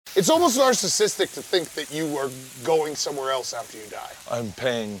It's almost narcissistic to think that you are going somewhere else after you die. I'm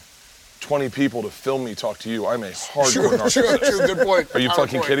paying 20 people to film me talk to you. I'm a hardcore narcissist. True, good point. Are you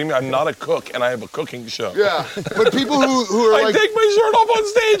fucking kidding me? I'm not a cook, and I have a cooking show. Yeah, but people who are I take my shirt off on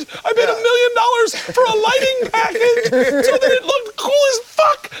stage. I paid $1 million for a lighting package so that it looked cool as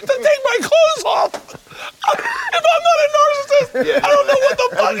fuck to take my clothes off. If I'm not a narcissist, I don't know what the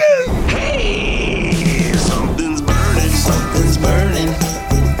fuck is. Hey, something's burning, something's burning,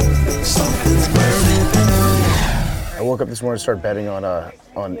 something's burning. I woke up this morning and started betting on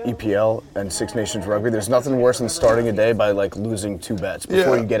EPL and Six Nations rugby. There's nothing worse than starting a day by like losing 2 bets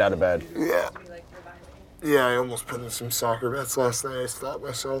before you get out of bed. Yeah, I almost put in some soccer bets last night. I stopped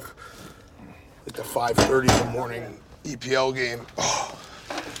myself at the 5:30 in the morning EPL game. Oh.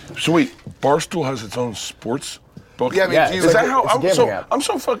 So wait, Barstool has its own sports book? Yeah, I mean, is that how? I'm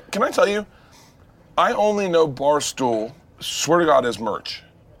so fuck. Can I tell you? I only know Barstool. Swear to God, as merch.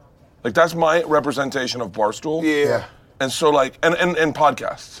 Like that's my representation of Barstool. Yeah. And so like, and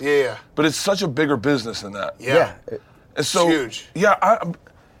podcasts. Yeah. But it's such a bigger business than that. Yeah. And so, huge. Yeah,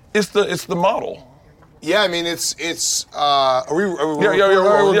 it's the model. Yeah, I mean it's. Are we?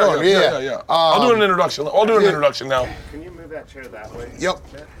 Yeah. I'll do an introduction. I'll do an introduction now. Can you move that chair that way? Yep.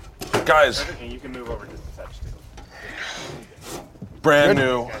 Guys. And you can move over just a touch too. Brand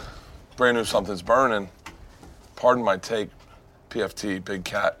new something's burning. Pardon my take, PFT, Big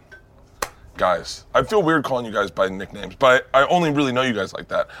Cat. Guys, I feel weird calling you guys by nicknames, but I only really know you guys like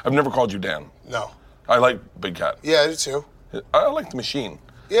that. I've never called you Dan. No. I like Big Cat. Yeah, I do too. I like the Machine.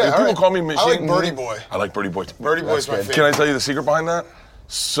 Yeah, like, people call me Machine. I like Birdie Boy. I like Birdie Boy. Birdie Boy's my favorite. Can I tell you the secret behind that?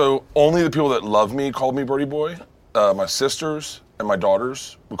 So only the people that love me called me Birdie Boy. My sisters and my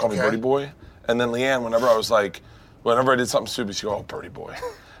daughters would call me Birdie Boy. And then Leanne, whenever I did something stupid, she'd go, oh, Birdie Boy.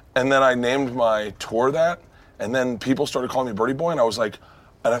 And then I named my tour that, and then people started calling me Birdie Boy, and I was like,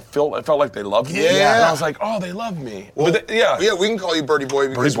 and I felt like they loved me. Yeah. And I was like, oh, they love me. Well, yeah, we can call you Birdie Boy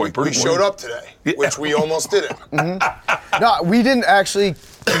because we showed up today, which we almost didn't. No, we didn't actually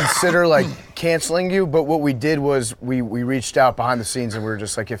consider like canceling you, but what we did was we reached out behind the scenes and we were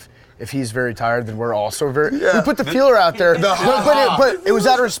just like, if he's very tired, then we're also very. Yeah. We put the feeler out there, but it was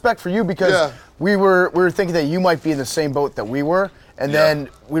out of respect for you because we were thinking that you might be in the same boat that we were. And then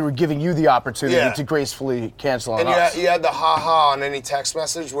we were giving you the opportunity to gracefully cancel on us. And you had the ha-ha on any text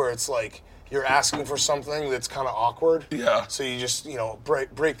message where it's like you're asking for something that's kind of awkward. Yeah. So you just,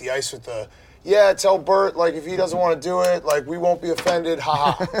 break the ice with the, tell Bert, like, if he doesn't want to do it, like, we won't be offended,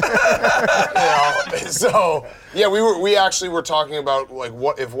 ha-ha. So, we actually were talking about, like,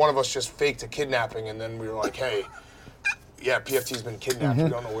 what if one of us just faked a kidnapping and then we were like, hey, PFT's been kidnapped, we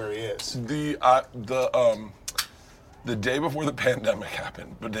don't know where he is. The day before the pandemic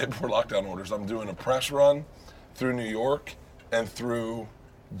happened, the day before lockdown orders, I'm doing a press run through New York and through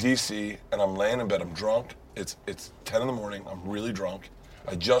DC, and I'm laying in bed. I'm drunk. It's 10 in the morning. I'm really drunk.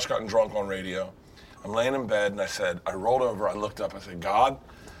 I just gotten drunk on radio. I'm laying in bed, and I rolled over. I looked up. I said, God,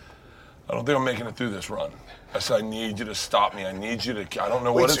 I don't think I'm making it through this run. I said, I need you to stop me. I need you to, I don't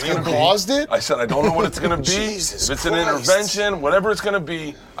know what it's going to be. You caused it? I said, I don't know what it's going to be. Jesus if it's an intervention, whatever it's going to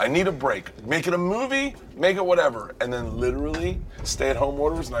be, I need a break. Make it a movie, make it whatever. And then literally stay-at-home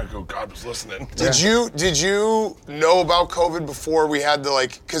orders, and I go, God was listening. Did you know about COVID before we had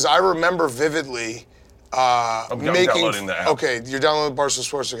because I remember vividly I'm downloading the app. Okay, you're downloading the Barstool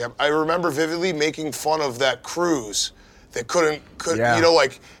Sports app. I remember vividly making fun of that cruise that couldn't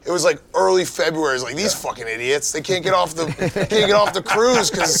it was like early February. It's like these fucking idiots. They can't get off the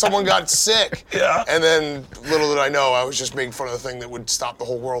cruise because someone got sick. Yeah. And then little did I know, I was just making fun of the thing that would stop the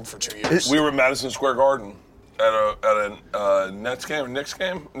whole world for 2 years. We were at Madison Square Garden at a Knicks game,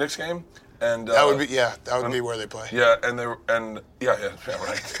 and that would be where they play. Yeah, right.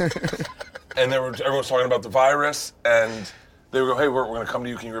 And everyone's talking about the virus, and they would go, hey, we're going to come to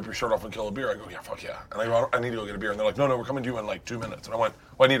you. Can you rip your shirt off and kill a beer? I go, yeah, fuck yeah. And I go, I need to go get a beer. And they're like, no, we're coming to you in like 2 minutes. And I went,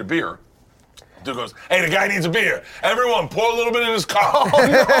 well, I need a beer. Dude goes, hey, the guy needs a beer. Everyone, pour a little bit in his cup. Oh,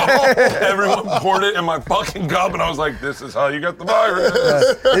 no. Everyone poured it in my fucking cup, and I was like, this is how you get the virus.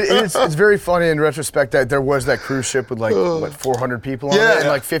 It's very funny in retrospect that there was that cruise ship with like, 400 people on it and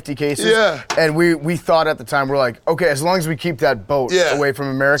like 50 cases. Yeah. And we thought at the time, we're like, okay, as long as we keep that boat away from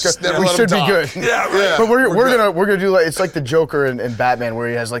America, we should be good. Yeah, right. But we're gonna do like, it's like the Joker in Batman where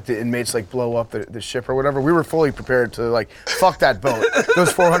he has like the inmates like blow up the ship or whatever. We were fully prepared to like, fuck that boat.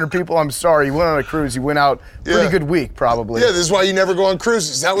 Those 400 people, I'm sorry, you went on a cruise, you went out pretty good week probably. Yeah, this is why you never go on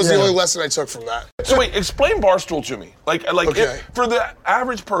cruises. That was the only lesson I took from that. So wait, explain Barstool to me. For the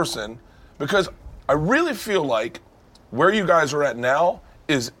average person, because I really feel like where you guys are at now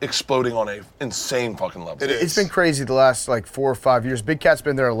is exploding on a insane fucking level. It is. It's been crazy the last like 4 or 5 years. Big Cat's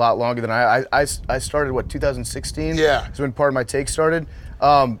been there a lot longer than I started, 2016? Yeah. Is when part of my take started.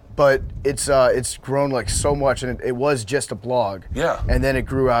 But it's grown like so much, and it was just a blog. Yeah. And then it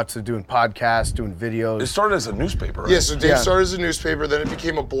grew out to doing podcasts, doing videos. It started as a newspaper, right? Yeah, so Dave started as a newspaper, then it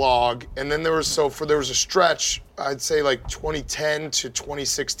became a blog, and then there was a stretch, I'd say like 2010 to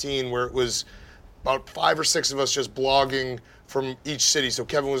 2016, where it was about 5 or 6 of us just blogging from each city. So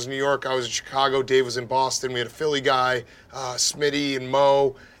Kevin was in New York, I was in Chicago, Dave was in Boston, we had a Philly guy, Smitty and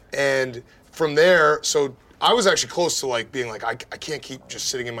Mo, and from there, so I was actually close to like being like, I can't keep just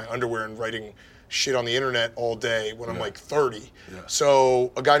sitting in my underwear and writing shit on the internet all day when I'm like 30. Yeah.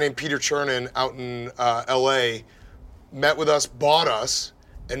 So a guy named Peter Chernin out in LA met with us, bought us,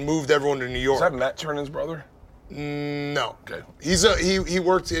 and moved everyone to New York. Is that Matt Turner's brother? No. Okay. He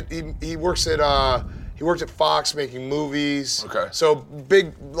worked at Fox making movies. Okay. So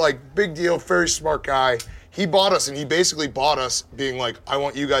big deal, very smart guy. He bought us, and he basically bought us being like, I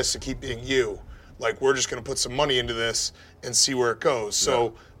want you guys to keep being you. Like, we're just gonna put some money into this and see where it goes.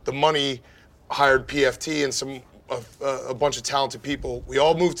 So the money hired PFT and a bunch of talented people. We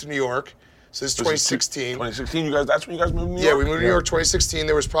all moved to New York. So this is 2016. 2016, that's when you guys moved to New York? Yeah, we moved to New York 2016.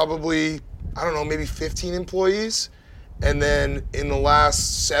 There was probably, I don't know, maybe 15 employees. And then in the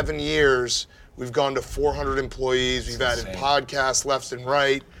last 7 years, we've gone to 400 employees. We've added podcasts left and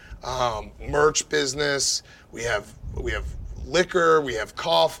right, merch business. We have liquor, we have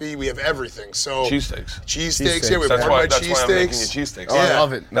coffee, we have everything. So Cheesesteaks, yeah, we have part of my That's why I'm making you cheesesteaks. cheesesteaks. Oh, I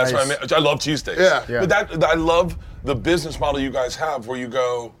love it. That's Nice. why I love cheesesteaks. Yeah. But I love the business model you guys have where you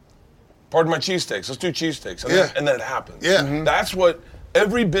go, pardon my cheesesteaks, let's do cheesesteaks. And then it happens. Yeah. Mhm. That's what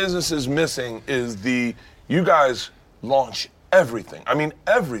every business is missing is you guys launch everything. I mean,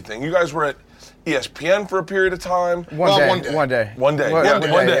 everything. You guys were at ESPN for a period of time. One day. One day. We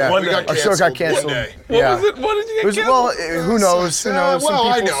got Our show got canceled. One day. What was it? What did you get Well, canceled? who knows? Who knows? Well,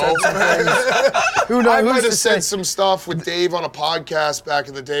 I Some people know. said some things. Who knows? I might Who's have to said say? some stuff with Dave on a podcast back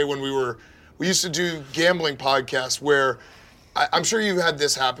in the day when we used to do gambling podcasts where I'm sure you had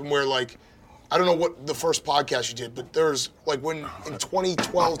this happen where like, I don't know what the first podcast you did, but there's like when in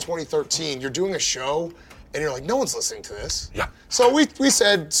 2012, 2013, you're doing a show and you're like, no one's listening to this. Yeah. So we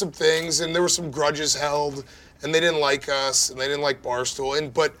said some things and there were some grudges held and they didn't like us and they didn't like Barstool.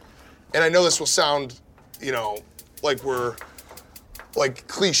 And I know this will sound, like we're like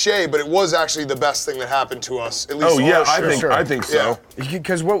cliche, but it was actually the best thing that happened to us. At least Oh yeah, I think so.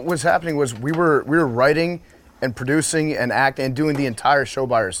 Because what was happening was we were writing and producing and acting and doing the entire show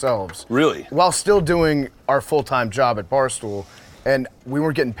by ourselves. Really? While still doing our full-time job at Barstool, and we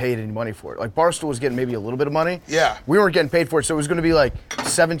weren't getting paid any money for it. Like Barstool was getting maybe a little bit of money. Yeah. We weren't getting paid for it, so it was going to be like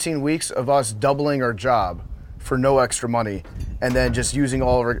 17 weeks of us doubling our job for no extra money, and then just using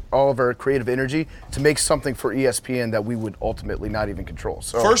all of our creative energy to make something for ESPN that we would ultimately not even control.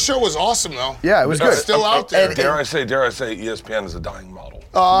 So First show was awesome though. Yeah, it was It's good. still out there. Dare I say, ESPN is a dying model.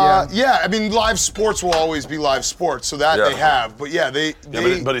 Yeah, I mean, live sports will always be live sports, so that they have. But yeah,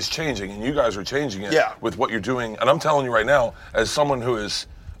 but it's changing, and you guys are changing it with what you're doing. And I'm telling you right now, as someone who is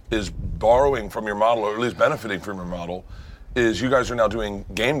borrowing from your model, or at least benefiting from your model, is you guys are now doing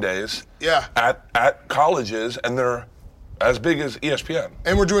game days at colleges, and they're as big as ESPN.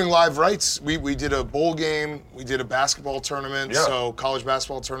 And we're doing live rights. We did a bowl game, we did a basketball tournament, so college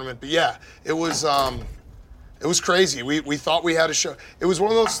basketball tournament. But yeah, it was crazy. We thought we had a show. It was one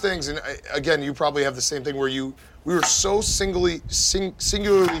of those things, and again, you probably have the same thing where we were so singularly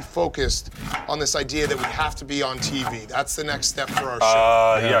focused on this idea that we have to be on TV. That's the next step for our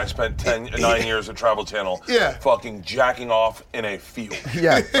show. I spent 9 years at Travel Channel fucking jacking off in a field.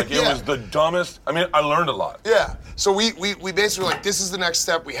 Yeah. Like it was the dumbest. I mean, I learned a lot. Yeah. So we basically were like, this is the next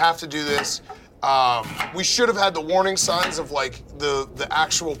step. We have to do this. We should have had the warning signs of like the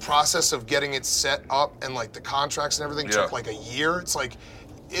actual process of getting it set up and like the contracts and everything took like a year. It's like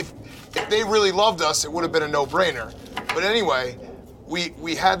if they really loved us, it would have been a no-brainer. But anyway,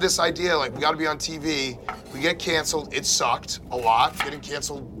 we had this idea like we got to be on TV. We get canceled. It sucked a lot. Getting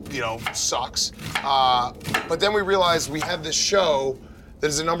canceled, sucks. But then we realized we have this show that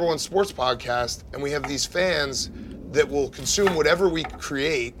is the #1 sports podcast, and we have these fans that will consume whatever we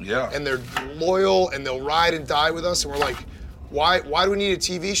create, and they're loyal and they'll ride and die with us. And we're like, why do we need a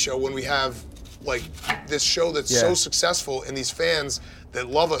TV show when we have like this show that's so successful and these fans that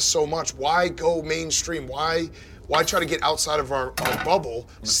love us so much? Why go mainstream? Why try to get outside of our bubble?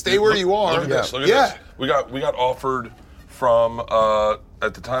 Stay where you are. Look at this. Look at this. We got offered from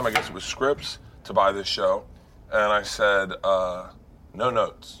at the time I guess it was Scripps to buy this show, and I said no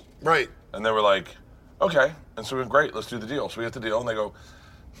notes. Right. And they were like, okay. And so we went, great, let's do the deal. So we hit the deal, and they go,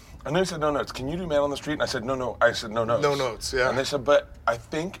 And they said, no notes. Can you do man on the street? And I said, no. I said, no notes. No notes, yeah. And they said, but I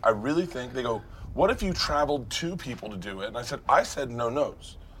really think, they go, what if you traveled 2 people to do it? And I said no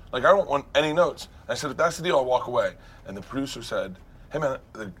notes. Like, I don't want any notes. And I said, if that's the deal, I'll walk away. And the producer said, hey man,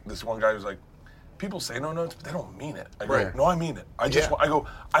 this one guy was like, people say no notes, but they don't mean it. I go, no, I mean it. I go,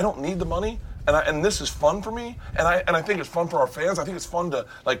 I don't need the money, and this is fun for me, and I think it's fun for our fans. I think it's fun to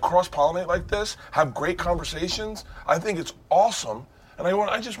like cross-pollinate like this, have great conversations. I think it's awesome, and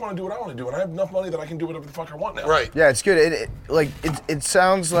I just want to do what I want to do, and I have enough money that I can do whatever the fuck I want now. Right. Yeah, it's good. It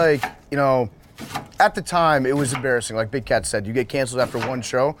sounds like, you know, at the time it was embarrassing. Like Big Cat said, you get canceled after one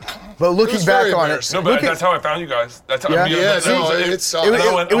show. But looking back on it, no, but that's how I found you guys. That's how.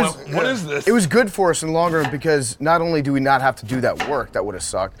 What is this? It was good for us in the long run because not only do we not have to do that work that would have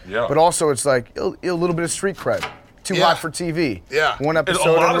sucked, but also it's like a little bit of street cred. Too hot for TV. Yeah. One episode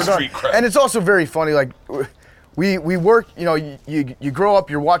a lot and of we're street done. cred. And it's also very funny. Like we work. You know, you grow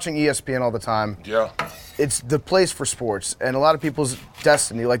up. You're watching ESPN all the time. Yeah. It's the place for sports, and a lot of people's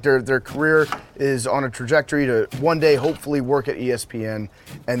destiny, like their career is on a trajectory to one day hopefully work at ESPN,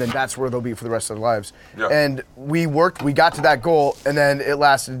 and then that's where they'll be for the rest of their lives. Yeah. And we got to that goal, and then it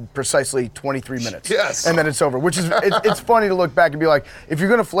lasted precisely 23 minutes. Yes. And then it's over, which is, it's funny to look back and be like, if you're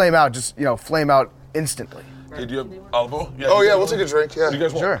gonna flame out, just, you know, flame out instantly. Hey, do you have olive oil? Yeah, Oh yeah, we'll take a drink. Yeah. What do you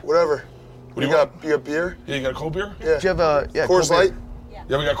guys want? Sure. Whatever. What do you got? You got beer? Yeah, you got a cold beer? Yeah. Do you have a Coors Light?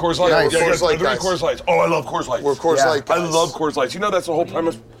 Yeah, we got Coors Light. Nice. Yeah, Coors Light, three guys. Coors Lights. Oh, I love Coors Lights. We're Coors Light I guys. love Coors Lights. You know that's the whole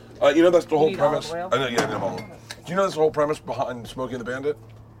premise. You know that's the whole need premise. olive I oil? know. Yeah, I need olive oil. Do you know that's the whole premise behind Smokey and the Bandit?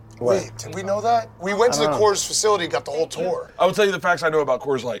 Wait, did we know that? We went to the Coors facility, got the whole tour. I will tell you the facts I know about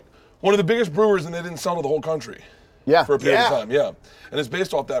Coors Light. One of the biggest brewers, and they didn't sell to the whole country. Yeah. For a period Yeah. of time, yeah. And it's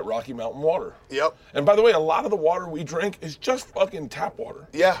based off that Rocky Mountain water. Yep. And by the way, a lot of the water we drink is just fucking tap water.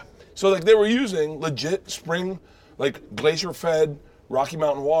 Yeah. So like they were using legit spring, like glacier-fed Rocky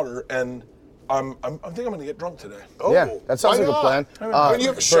Mountain water, and I think I'm gonna get drunk today. Oh, Yeah, that sounds why like a not? plan. I mean, you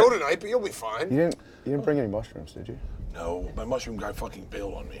have a show Bert, tonight, but you'll be fine. You didn't bring any mushrooms, did you? No, my mushroom guy fucking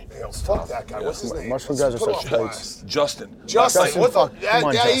bailed on me. Yo, fuck that guy. What's his name? Mushroom Let's guys are put such him on plates. blast. Justin. Justin, what fuck, the? come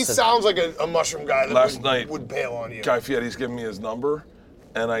on, He Justin. sounds like a mushroom guy that Last night, would bail on you. Guy Fieri's giving me his number,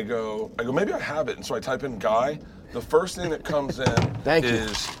 and I go, maybe I have it. And so I type in Guy. The first thing that comes in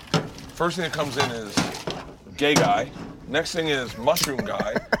is gay guy. Next thing is mushroom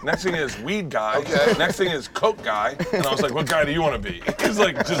guy. Next thing is weed guy. Okay. Next thing is coke guy. And I was like, what guy do you want to be? He's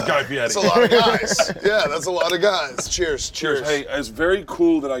like, just Guy Fieri. That's a lot of guys. Yeah, that's a lot of guys. Cheers. Cheers. Hey, it's very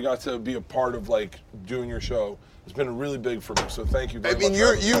cool that I got to be a part of like doing your show. It's been really big for me, so thank you very I mean,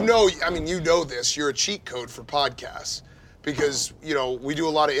 much. you know this. You're a cheat code for podcasts because, you know, we do a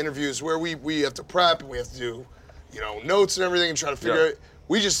lot of interviews where we have to prep and we have to do, you know, notes and everything and try to figure it.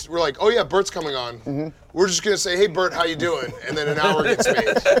 We're like, oh yeah, Bert's coming on. Mm-hmm. We're just gonna say, hey Bert, how you doing? And then an hour gets made.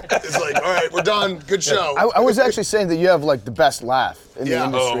 It's like, all right, we're done. Good show. I was actually saying that you have like the best laugh in the Yeah.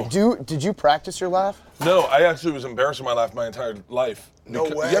 industry. Did you practice your laugh? No, I actually was embarrassing my laugh my entire life. No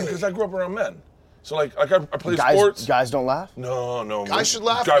way. Yeah, because I grew up around men. So like I play Guys, sports. guys don't laugh? No. Guys should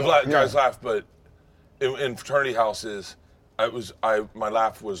laugh Guys, more. guys laugh, but in fraternity houses, my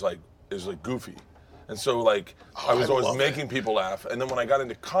laugh was like goofy. And so like I was I always love making people laugh. And then when I got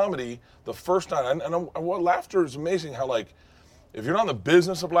into comedy, the first night, laughter is amazing how like, if you're not in the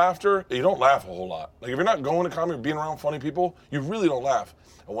business of laughter, you don't laugh a whole lot. Like if you're not going to comedy or being around funny people, you really don't laugh.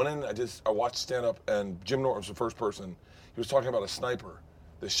 I went in, I watched stand up, and Jim Norton was the first person. He was talking about a sniper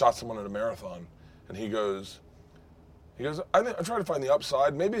that shot someone at a marathon. And he goes, I'm trying to find the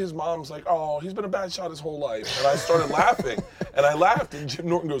upside. Maybe his mom's like, oh, he's been a bad shot his whole life. And I started laughing, and I laughed, and Jim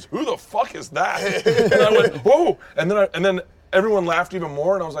Norton goes, who the fuck is that? And I went, whoa. And then everyone laughed even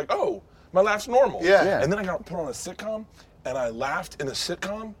more, and I was like, oh, my laugh's normal. Yeah. And then I got put on a sitcom, and I laughed in the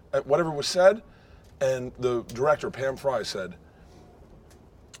sitcom at whatever was said, and the director, Pam Fry, said,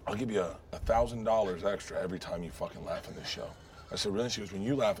 I'll give you $1,000 extra every time you fucking laugh in this show. I said, really? She goes, when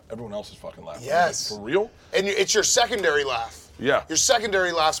you laugh, everyone else is fucking laughing. Yes. For real? And it's your secondary laugh. Yeah. Your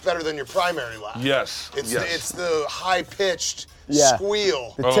secondary laugh's better than your primary laugh. Yes. It's the high-pitched Yeah.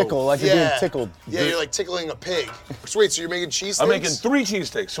 squeal. The tickle, like you're being Yeah. tickled. Yeah, you're like tickling a pig. So wait, so you're making cheesesteaks? I'm making 3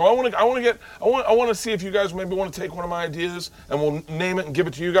 cheesesteaks. So I want to see if you guys maybe want to take one of my ideas and we'll name it and give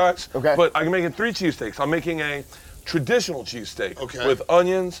it to you guys. Okay. But I'm making 3 cheesesteaks. I'm making a traditional cheesesteak Okay. with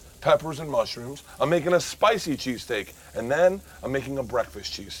onions, peppers, and mushrooms. I'm making a spicy cheesesteak, and then I'm making a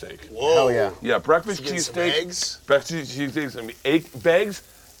breakfast cheesesteak. Whoa. Hell yeah. Yeah, breakfast Get some cheesesteak. eggs? Breakfast cheesesteaks and eggs.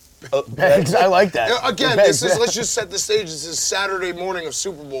 Bags, I like that. Yeah, again, Bags. let's just set the stage. This is Saturday morning of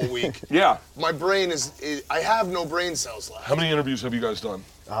Super Bowl week. Yeah. My brain I have no brain cells left. How many interviews have you guys done?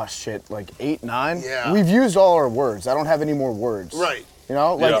 Oh shit, like 8, 9? Yeah. We've used all our words. I don't have any more words. Right. You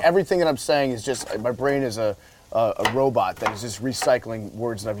know, like Yeah. everything that I'm saying is just my brain is a robot that is just recycling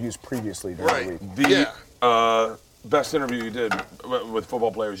words that I've used previously during the week. The best interview you did with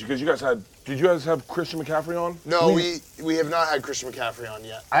football players, because did you guys have Christian McCaffrey on? No, we have not had Christian McCaffrey on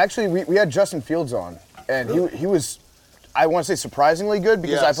yet. We had Justin Fields on, and he was, I want to say surprisingly good,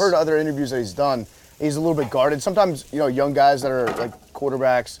 because Yes. I've heard other interviews that he's done. He's a little bit guarded. Sometimes, young guys that are like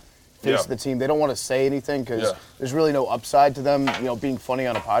quarterbacks, face of the team, they don't want to say anything because there's really no upside to them, being funny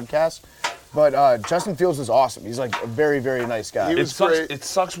on a podcast. But Justin Fields is awesome. He's like a very, very nice guy. It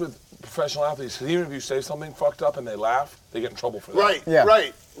sucks with professional athletes, because even if you say something fucked up and they laugh, they get in trouble for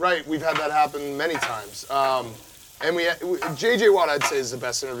that. Right. We've had that happen many times. And JJ Watt, I'd say, is the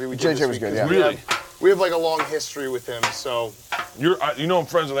best interview we did. JJ was good, yeah. Really? We have like a long history with him, so. I'm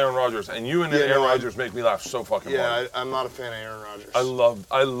friends with Aaron Rodgers, and you and Aaron Rodgers make me laugh so fucking hard. Yeah, I'm not a fan of Aaron Rodgers.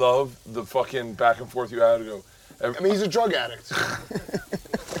 I love the fucking back and forth you had to go. I mean, he's a drug addict.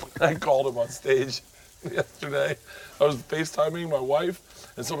 I called him on stage yesterday. I was FaceTiming my wife,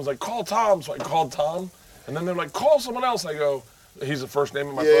 and someone's like, call Tom. So I called Tom, and then they're like, call someone else. I go, he's the first name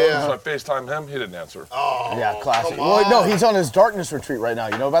in my phone, so I FaceTime him. He didn't answer. Oh, yeah, classic. Come on. Well, no, he's on his darkness retreat right now.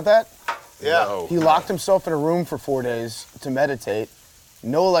 You know about that? Yeah. No. He locked himself in a room for 4 days to meditate.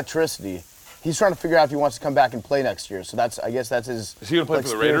 No electricity. He's trying to figure out if he wants to come back and play next year. So I guess that's his. Is he gonna play for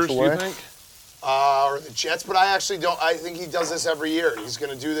the Raiders? Do you think? Or the Jets, but I actually don't. I think he does this every year. He's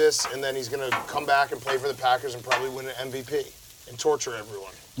going to do this, and then he's going to come back and play for the Packers and probably win an MVP and torture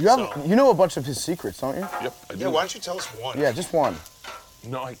everyone. You know a bunch of his secrets, don't you? Yep, I do. Yeah, why don't you tell us one? Yeah, just one.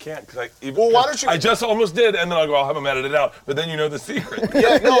 No, I can't, because Well, why don't you? I just almost did, and then I'll have him edit it out. But then you know the secret.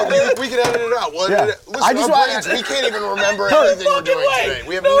 Yeah, no, we can edit it out. We'll edit it. Listen, we can't even remember anything we're doing today.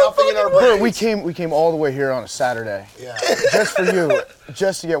 We have nothing in our brains. Bro, we came all the way here on a Saturday. Yeah. Just for you,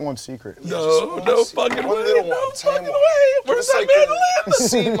 just to get one secret. No fucking way. One little one. No Tell fucking him way. one. Where's Just that like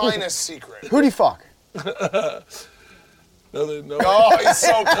mandolin? C- secret. Who'd he fuck? No. Oh, he's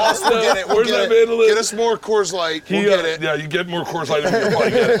so close. We'll get it. We'll Where's get that it. mandolin? Get us more Coors Light. We'll get it. Yeah, you get more Coors Light than you'll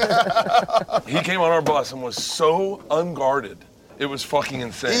probably get. He came on our bus and was so unguarded. It was fucking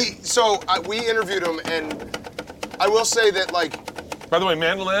insane. We interviewed him, and I will say that, like. By the way,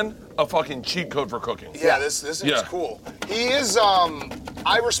 mandolin, a fucking cheat code for cooking. Yeah, this is cool. He is.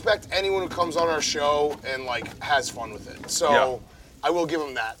 I respect anyone who comes on our show and like has fun with it. So I will give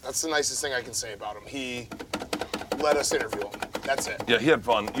him that. That's the nicest thing I can say about him. He let us interview him. That's it. Yeah, he had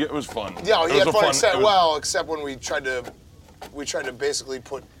fun. It was fun. Yeah, he had fun. Except when we tried to basically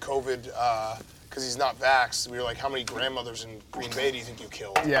put COVID because he's not vaxxed. We were like, how many grandmothers in Green Bay do you think you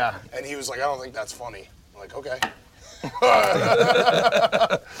killed? Yeah. And he was like, I don't think that's funny. I'm like, okay.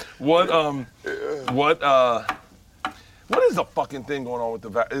 What is the fucking thing going on with the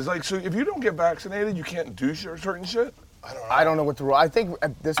vaccine? It's like, so if you don't get vaccinated, you can't do certain shit? I don't know what the rule. I think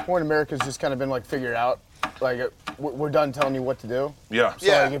at this point, America's just kind of been like figured out. Like we're done telling you what to do. Yeah. So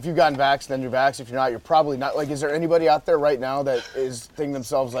like if you've gotten vaxxed, then you're vaxxed. If you're not, you're probably not. Like, is there anybody out there right now that is thinking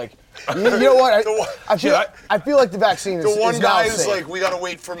themselves like, you know what? I feel like the vaccine is. The one guy who's safe. like, we gotta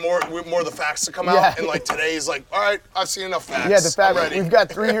wait for more of the facts to come out, and like today he's like, all right, I've seen enough facts. Yeah, the fact we've got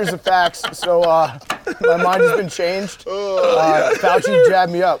 3 years of facts, so my mind has been changed. Fauci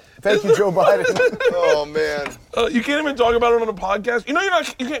jabbed me up. Thank you, Joe Biden. Oh man. You can't even talk about it on a podcast. You know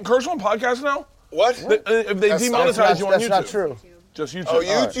you can't curse on podcasts now. What? If they demonetize you on YouTube. That's not true. Just YouTube. Oh,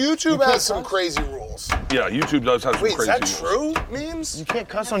 YouTube has some crazy rules. Yeah, YouTube does have some Wait, crazy is that rules. true? Memes? You can't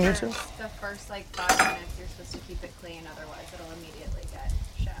cuss on YouTube. The first 5 minutes, you're supposed to keep it clean, otherwise it'll immediately get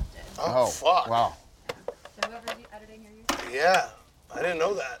shafted. Oh, fuck. Wow. So whoever's editing your YouTube. Yeah, I didn't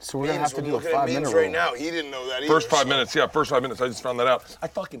know that. So we're gonna have to do a looking at 5-minute memes rule. right now. He didn't know that either. First 5 minutes, yeah, first 5 minutes. I just found that out. I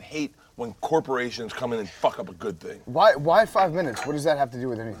fucking hate when corporations come in and fuck up a good thing. Why 5 minutes? What does that have to do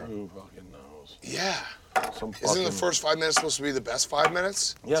with anything? Who fucking knows? Yeah. Some Isn't the first 5 minutes supposed to be the best 5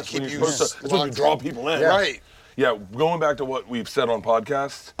 minutes? Yes, to keep you that's when you draw people in. Yeah. Right. Yeah, going back to what we've said on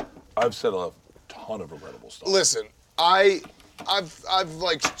podcasts, I've said a ton of regrettable stuff. Listen, I've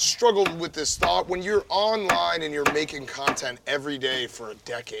like struggled with this thought. When you're online and you're making content every day for a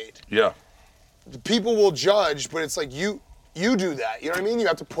decade, Yeah. people will judge, but it's like you do that. You know what I mean? You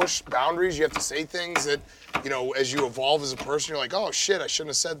have to push boundaries. You have to say things that, as you evolve as a person, you're like, oh shit, I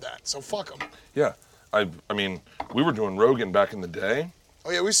shouldn't have said that. So fuck them. Yeah. I mean, we were doing Rogan back in the day,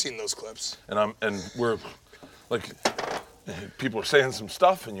 Oh yeah, we've seen those clips. and we're like, people are saying some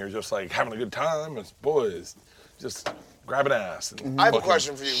stuff, and you're just like having a good time. It's boys, just grabbing ass. And I have a fucking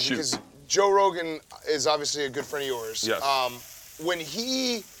question for you shoot. because Joe Rogan is obviously a good friend of yours. Yes. When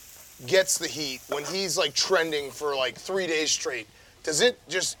he gets the heat, when he's like trending for like 3 days straight,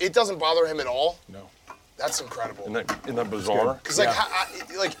 it doesn't bother him at all? No. That's incredible. Isn't that bizarre? Because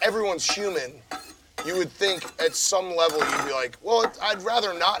like everyone's human. You would think at some level you'd be like, well, I'd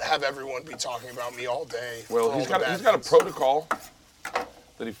rather not have everyone be talking about me all day. Well, he's got a protocol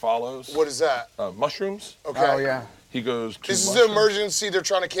that he follows. What is that? Mushrooms. Okay. Oh yeah. He goes to This is mushrooms. the emergency. They're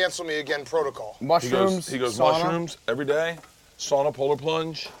trying to cancel me again protocol. Mushrooms. He goes sauna. mushrooms every day, sauna, polar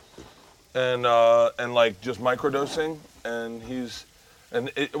plunge, and like just microdosing. And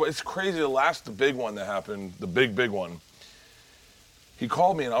it's crazy. The big one that happened, the big one. He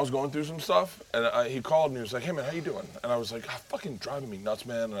called me and I was going through some stuff, and he called me. He was like, "Hey man, how you doing?" And I was like, "Fucking driving me nuts,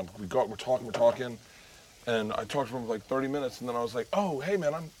 man." And we're talking, and I talked to him for like 30 minutes, and then I was like, "Oh, hey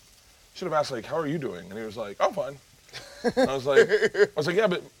man, should have asked like, how are you doing?" And he was like, "I'm fine." And I was like, "Yeah,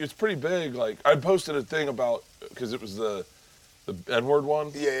 but it's pretty big." Like I posted a thing about because it was the N-word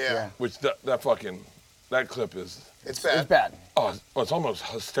one. Yeah. Which that clip is. It's bad. It's bad. Oh, it's almost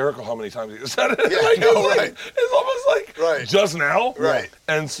hysterical how many times he said it. Yeah, like, I know, right. It's almost like just now. Right.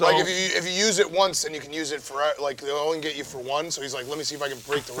 And so like if you use it once, then you can use it for like they'll only get you for one. So he's like, let me see if I can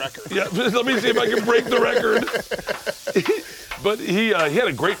break the record. yeah, let me see if I can break the record. But he had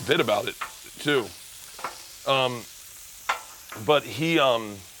a great bit about it too. But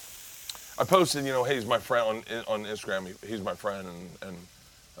I posted, hey, he's my friend on Instagram. He's my friend, and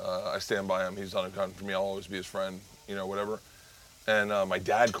I stand by him. He's done a ton for me. I'll always be his friend, whatever. And my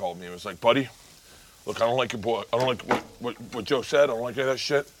dad called me and was like, "Buddy, look, I don't like your boy. I don't like what Joe said. I don't like any of that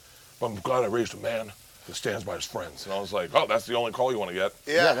shit. But I'm glad I raised a man that stands by his friends." And I was like, "Oh, that's the only call you want to get."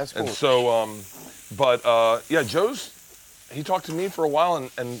 Yeah, that's cool. And so, he talked to me for a while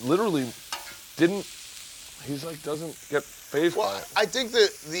and literally doesn't get fazed by it. I think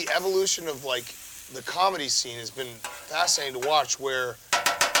that the evolution of like the comedy scene has been fascinating to watch where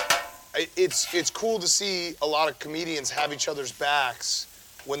it's cool to see a lot of comedians have each other's backs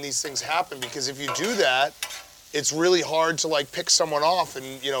when these things happen, because if you do that, it's really hard to like pick someone off and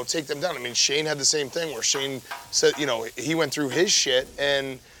take them down. I mean, Shane had the same thing where Shane said he went through his shit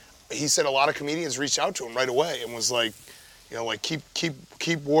and he said a lot of comedians reached out to him right away and was like, keep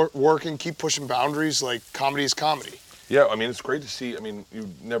working, keep pushing boundaries. Like comedy is comedy. Yeah, I mean, it's great to see. I mean,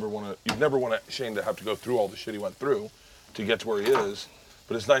 you'd never want Shane to have to go through all the shit he went through to get to where he is.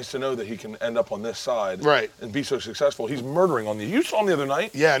 But it's nice to know that he can end up on this side and be so successful. He's murdering on the. You saw him the other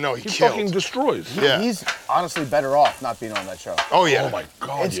night. Yeah, no, he killed. Fucking destroys. He's honestly better off not being on that show. Oh yeah. Oh my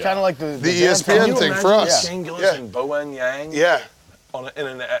God. It's kind of like the ESPN thing for us. Shane Gillis and Bowen Yang. Yeah.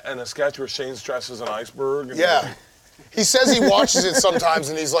 In a sketch where Shane's dressed as an iceberg. Yeah. He says he watches it sometimes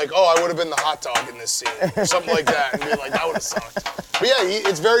and he's like, "Oh, I would have been the hot dog in this scene," or something like that, and be like, "That would have sucked." But yeah,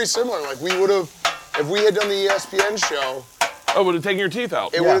 it's very similar. Like we would have, if we had done the ESPN show. Oh, would have taken your teeth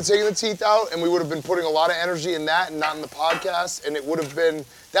out. It would have taken the teeth out, and we would have been putting a lot of energy in that and not in the podcast. And it would have been,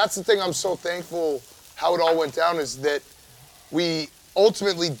 that's the thing I'm so thankful how it all went down, is that we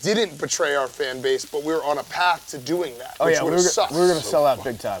ultimately didn't betray our fan base, but we were on a path to doing that. Oh which yeah, would we have were sucked. going to sell out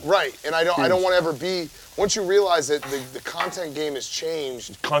big time. Right, and I don't want to ever be, once you realize that the content game has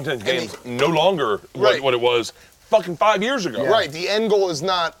changed. Content game's no longer what it was fucking 5 years ago. Yeah. Right, the end goal is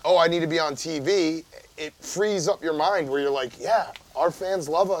not, oh, I need to be on TV. It frees up your mind where you're like, yeah, our fans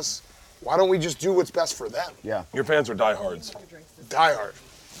love us. Why don't we just do what's best for them? Yeah. Your fans are diehards. Diehard.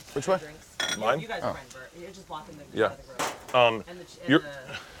 Which one? Mine? You guys are fine, Bert. You're just blocking the Yeah. road.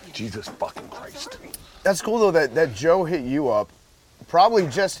 Jesus fucking Christ. That's cool though that Joe hit you up, probably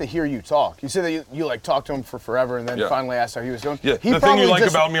just to hear you talk. You said that you like talked to him for forever and then finally asked how he was doing. Yeah, He the thing you probably like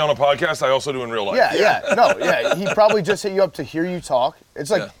just- about me on a podcast, I also do in real life. Yeah. He probably just hit you up to hear you talk. It's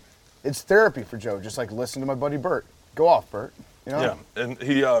like, Yeah. it's therapy for Joe. Just like listen to my buddy Bert. Go off, Bert. You know? Yeah, and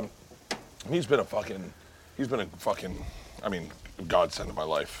he's been a fucking, I mean, godsend in my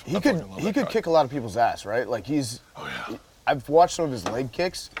life. He I could fucking love that guy. kick a lot of people's ass, right? Like Oh yeah. I've watched some of his leg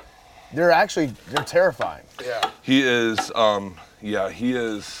kicks. They're terrifying. Yeah. He is, he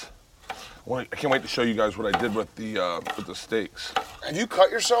is. I can't wait to show you guys what I did with the steaks. Have you cut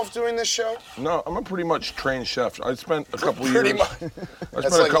yourself doing this show? No, I'm a pretty much trained chef. I spent a couple Pretty years. much. I That's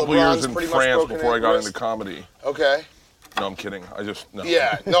spent like a couple LeBron's years in pretty much France broken before I got wrist. into comedy. Okay. No, I'm kidding. No.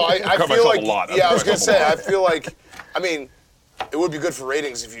 Yeah. No, I cut feel myself like. a lot. Yeah, I was cut gonna myself say. a lot. I feel like. I mean, it would be good for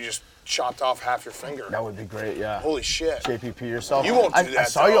ratings if you just chopped off half your finger. That would be great. Yeah. Holy shit. JPP yourself. You won't do I that,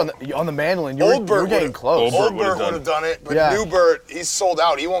 saw you though. on the mandolin. You were Bert getting would've- close. Old Old Bert Bert would've would have done it, but Yeah. New Bert, he's sold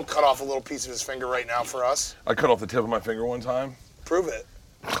out. He won't cut off a little piece of his finger right now for us. I cut off the tip of my finger one time. Prove it.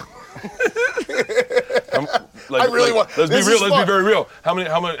 Like, I really want- Let's be this real. is Let's fun. be very real. How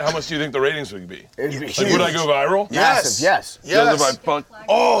much do you think the ratings would be? It'd be Like, would I go viral? Yes. Yes. Because if I Yes. fuck,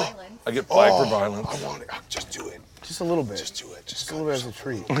 Oh. I get flagged for violence. I want it. Just do it. Just a little bit. Just do it. Just a little bit as a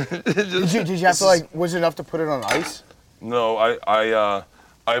treat. Did you have to like? Was it enough to put it on ice? No, I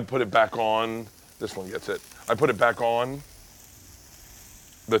put it back on. This one gets it. I put it back on.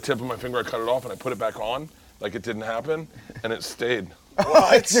 The tip of my finger, I cut it off, and I put it back on like it didn't happen, and it stayed.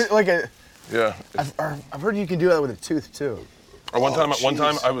 What? Like a. Yeah. I've heard you can do that with a tooth too. Or one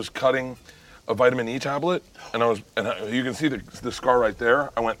time I was cutting a vitamin E tablet, and you can see the scar right there.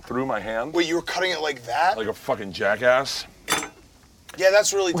 I went through my hand. Wait, you were cutting it like that? Like a fucking jackass. Yeah,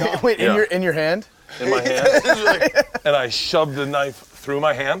 that's really dumb. Wait, Yeah. in your hand? In my hand. And I shoved the knife through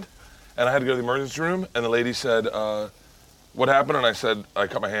my hand, and I had to go to the emergency room, and the lady said, what happened? And I said, I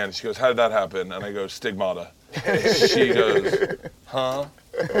cut my hand. She goes, how did that happen? And I go, stigmata. She goes, huh?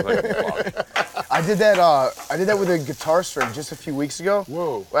 I was like, fuck. I did that with a guitar string just a few weeks ago.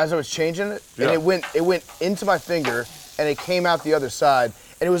 Whoa. As I was changing it, Yeah. and it went into my finger, and it came out the other side,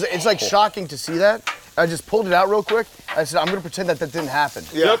 and it's like shocking to see that. I just pulled it out real quick. I said, I'm gonna pretend that didn't happen.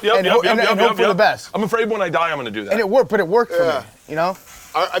 Yeah. And hope for the best. I'm afraid when I die, I'm gonna do that. And it worked, but it worked for me. You know?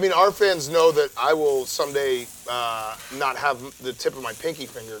 I mean, our fans know that I will someday not have the tip of my pinky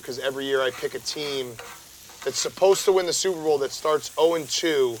finger because every year I pick a team that's supposed to win the Super Bowl that starts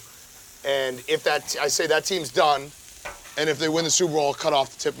 0-2, and if I say that team's done, and if they win the Super Bowl, I'll cut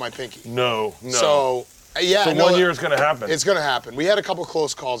off the tip of my pinky. No. So yeah, So no, 1 year it's gonna happen. It's gonna happen. We had a couple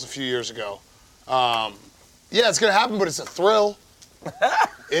close calls a few years ago. Yeah, it's gonna happen, but it's a thrill.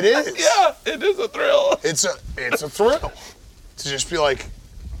 It is. Yeah, it is a thrill. It's a thrill to just be like,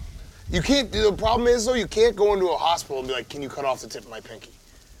 you can't. The problem is though, you can't go into a hospital and be like, can you cut off the tip of my pinky?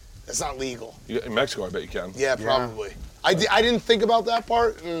 That's not legal. In Mexico, I bet you can. Yeah, probably. I didn't think about that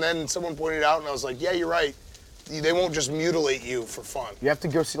part, and then someone pointed it out, and I was like, yeah, you're right. They won't just mutilate you for fun. You have to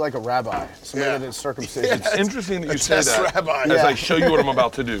go see like a rabbi, somebody that did circumcision. It's interesting that you A say test that rabbi. as I show you what I'm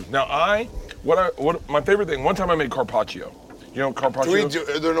about to do. Now, what my favorite thing, one time I made carpaccio. You know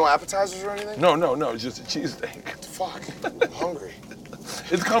carpaccio? Are there no appetizers or anything? No, it's just a cheesesteak. Fuck, I'm hungry.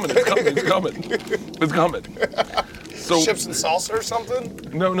 It's coming. It's coming. So, Chips and salsa or something?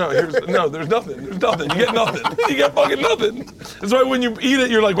 No, there's nothing. You get nothing. You get fucking nothing. That's why when you eat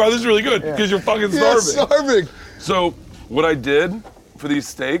it, you're like, wow, this is really good, because you're fucking starving. Yeah, starving. So what I did for these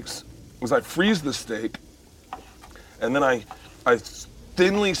steaks was I freeze the steak, and then I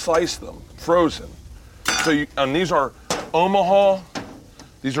thinly slice them, frozen. So and these are Omaha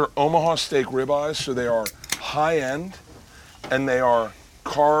steak ribeyes, so they are high end, and they are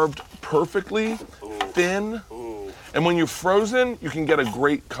carved perfectly, thin. And when you're frozen, you can get a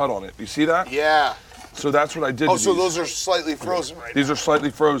great cut on it. You see that? Yeah. So that's what I did. Oh, to so these. those are slightly frozen right now. These are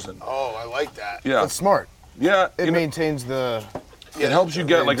slightly frozen. Oh, I like that. Yeah. That's smart. Yeah. It maintains the. It helps you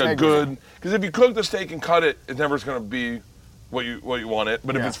get like a integrity. good, because if you cook the steak and cut it, it's never going to be what you want it.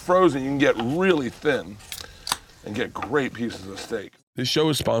 But if it's frozen, you can get really thin and get great pieces of steak. This show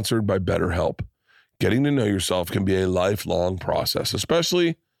is sponsored by BetterHelp. Getting to know yourself can be a lifelong process,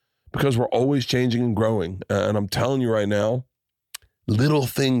 especially because we're always changing and growing. And I'm telling you right now, little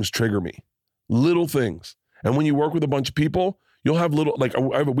things trigger me. Little things. And when you work with a bunch of people, you'll have little, like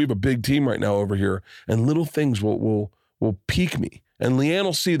we have a big team right now over here, and little things will pique me. And Leanne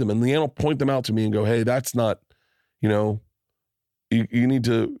will see them, and Leanne will point them out to me and go, hey, that's not, you need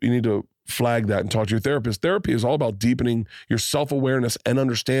to flag that and talk to your therapist. Therapy is all about deepening your self-awareness and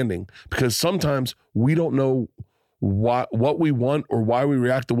understanding, because sometimes we don't know what we want or why we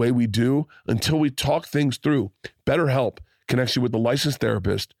react the way we do until we talk things through. BetterHelp connects you with a licensed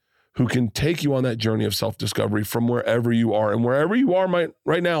therapist who can take you on that journey of self-discovery from wherever you are. And wherever you are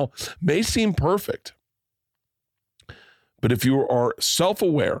right now may seem perfect. But if you are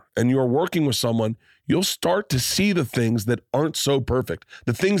self-aware and you're working with someone, you'll start to see the things that aren't so perfect.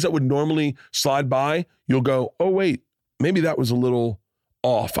 The things that would normally slide by, you'll go, oh, wait, maybe that was a little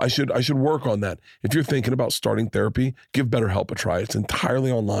off. I should work on that. If you're thinking about starting therapy, give BetterHelp a try. It's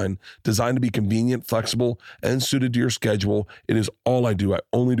entirely online, designed to be convenient, flexible, and suited to your schedule. It is all I do. I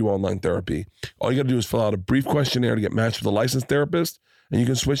only do online therapy. All you got to do is fill out a brief questionnaire to get matched with a licensed therapist, and you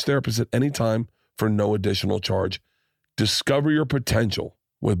can switch therapists at any time for no additional charge. Discover your potential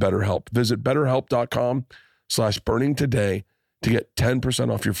with BetterHelp. Visit BetterHelp.com/burning today to get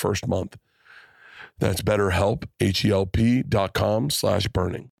 10% off your first month. That's BetterHelp,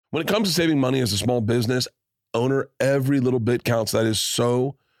 HELP.com/burning. When it comes to saving money as a small business owner, every little bit counts. That is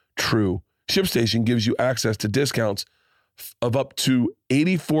so true. ShipStation gives you access to discounts of up to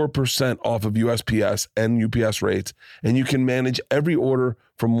 84% off of USPS and UPS rates, and you can manage every order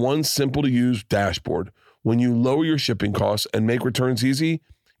from one simple-to-use dashboard. When you lower your shipping costs and make returns easy,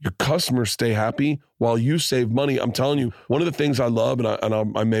 your customers stay happy while you save money. I'm telling you, one of the things I love, and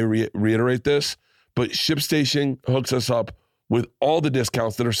I may reiterate this, but ShipStation hooks us up with all the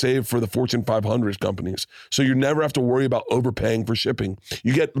discounts that are saved for the Fortune 500 companies. So you never have to worry about overpaying for shipping.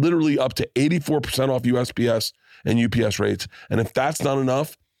 You get literally up to 84% off USPS and UPS rates. And if that's not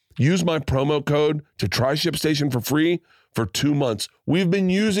enough, use my promo code to try ShipStation for free for 2 months. We've been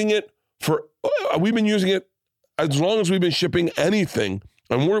using it as long as we've been shipping anything,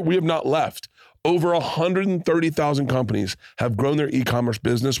 and we have not left. Over 130,000 companies have grown their e-commerce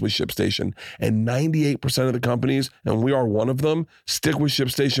business with ShipStation, and 98% of the companies, and we are one of them, stick with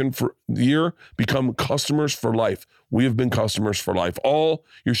ShipStation for the year, become customers for life. We have been customers for life. All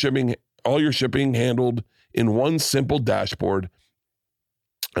your shipping handled in one simple dashboard,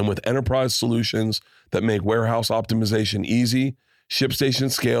 and with enterprise solutions that make warehouse optimization easy.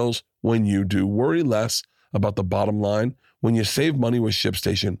 ShipStation scales when you do. Worry less about the bottom line. When you save money with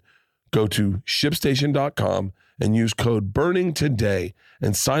ShipStation, go to ShipStation.com and use code BURNING today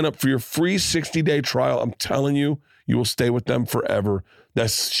and sign up for your free 60-day trial. I'm telling you, you will stay with them forever.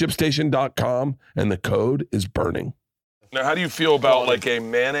 That's ShipStation.com and the code is BURNING. Now, how do you feel about like a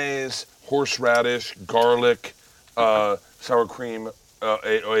mayonnaise, horseradish, garlic, sour cream,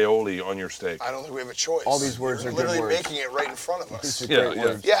 aioli on your steak? I don't think we have a choice. All these words You're are good literally words. making it right in front of us.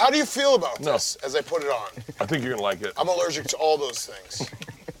 Yeah. Yeah, how do you feel about this as I put it on? I think you're gonna like it. I'm allergic to all those things.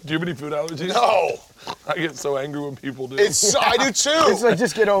 Do you have any food allergies? No. I get so angry when people do. I do too. It's like,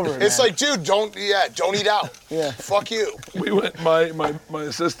 just get over it, It's man. like, dude, don't eat out. Yeah. Fuck you. We went. My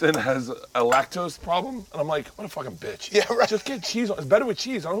assistant has a lactose problem, and I'm like, what a fucking bitch. Yeah, right. Just get cheese. It's better with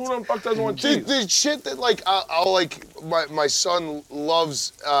cheese. Who the fuck doesn't want cheese? Dude, the shit that like I'll like my son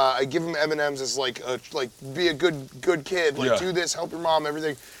loves. I give him M&Ms as like be a good kid. Like do this, help your mom,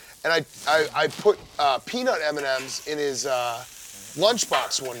 everything. And I put peanut M&Ms in his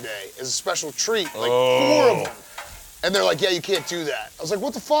lunchbox one day as a special treat, like 4 of them. And they're like, yeah, you can't do that. I was like,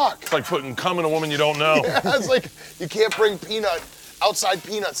 what the fuck? It's like putting cum in a woman you don't know. Yeah, it's like, you can't bring outside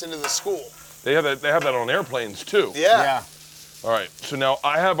peanuts into the school. They have that on airplanes too. Yeah. All right, so now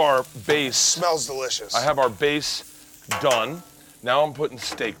I have our base. Smells delicious. I have our base done. Now I'm putting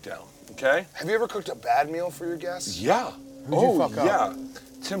steak down, okay? Have you ever cooked a bad meal for your guests? Yeah. Who'd you fuck up? Yeah.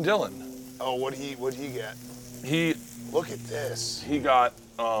 Tim Dillon. Oh, what'd he get? Look at this. He got,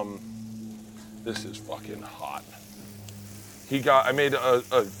 this is fucking hot. I made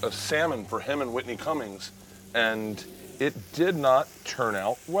a salmon for him and Whitney Cummings, and it did not turn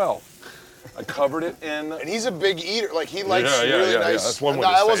out well. I covered it in. And he's a big eater. Like he likes really nice. Yeah. That's one way to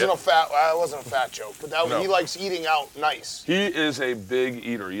that say wasn't it. that wasn't a fat joke, but No. he likes eating out nice. He is a big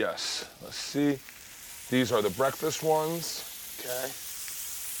eater, yes. Let's see. These are the breakfast ones. Okay.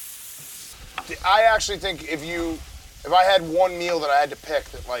 I actually think if I had one meal that I had to pick,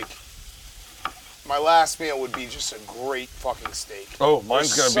 that like my last meal would be just a great fucking steak. Oh,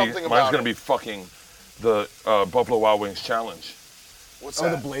 mine's There's gonna be fucking the Buffalo Wild Wings challenge. What's Oh,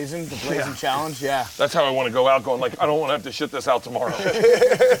 that? the blazing challenge, yeah. That's how I want to go out, going like, I don't want to have to shit this out tomorrow.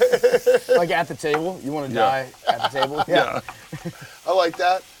 Like at the table, you want to die at the table. Yeah. I like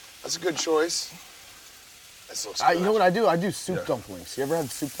that. That's a good choice. This looks good. You know what I do? I do soup dumplings. You ever had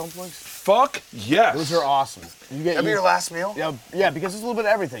soup dumplings? Fuck yes. Those are awesome. You get That'd be your last meal? Yeah, because it's a little bit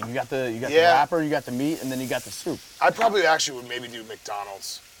of everything. You got the Yeah. wrapper, you got the meat, and then you got the soup. I probably actually would maybe do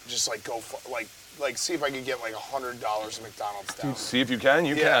McDonald's. Just like go for, like see if I could get like $100 of McDonald's down. See if you can.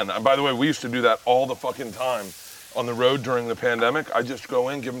 You Yeah. can. And by the way, we used to do that all the fucking time on the road during the pandemic. I just go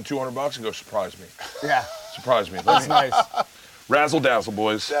in, give them $200, and go surprise me. Yeah, Surprise me. that's nice. Razzle dazzle,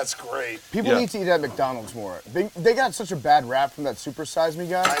 boys. That's great. People Yeah. need to eat at McDonald's more. They got such a bad rap from that Super Size Me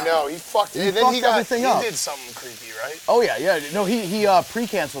guy. I know, he fucked it. And then fucked everything up. He did something creepy, right? Oh yeah. No, he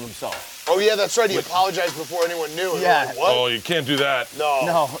pre-canceled himself. Oh yeah, that's right. He apologized before anyone knew. And Yeah. we're like, what? Oh, you can't do that.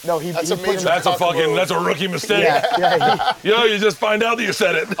 No. No, he. That's he a put major- him- That's a Fuck move. that's a rookie mistake. Yeah. Yo, you just find out that you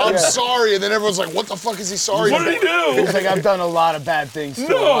said it. I'm sorry, and then everyone's like, what the fuck is he sorry What did he for? do? He's like, I've done a lot of bad things to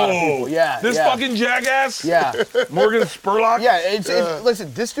a lot of No. people. Yeah. This yeah. fucking jackass. Yeah. Morgan Spurlock. Yeah. It's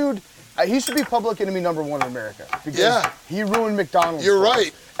listen, this dude. He should be public enemy #1 in America because Yeah. he ruined McDonald's. You're for us.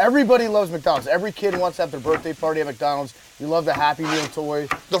 right. Everybody loves McDonald's. Every kid wants to have their birthday party at McDonald's. You love the Happy Meal toy.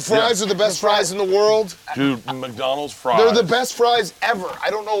 The fries are the best fries in the world. Dude, McDonald's fries. They're the best fries ever. I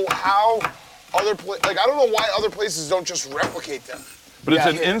don't know how I don't know why other places don't just replicate them. But it's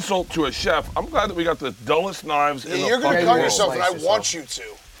Yeah. an insult to a chef. I'm glad that we got the dullest knives in the You're gonna fucking cut world. yourself, and I Slice want you to.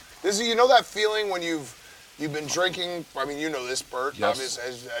 This is, you know that feeling when you've been drinking. I mean, you know this, Bert. Yes. Obviously,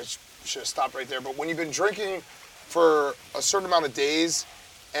 I should have stopped right there. But when you've been drinking for a certain amount of days,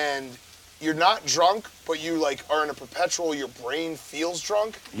 and you're not drunk, but you like are in a perpetual, your brain feels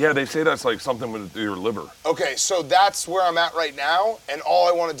drunk. Yeah, they say that's like something with your liver. Okay, so that's where I'm at right now, and all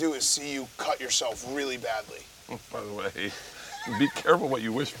I want to do is see you cut yourself really badly. By the way, be careful what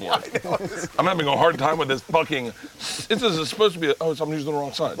you wish for. I'm having a hard time with this fucking. This is supposed to be. I'm using the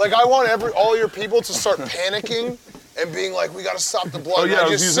wrong side. Like I want all your people to start panicking and being like, we got to stop the blood. Oh, yeah, and I I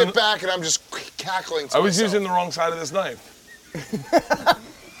was just using- sit back and I'm just cackling to I was myself. using the wrong side of this knife.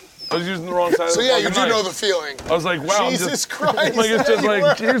 I was using the wrong side of So the yeah, you fucking do know knife. the feeling. I was like, wow. Jesus Christ. Like, it's just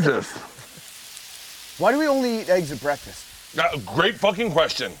like, Jesus. Why do we only eat eggs at breakfast? Great fucking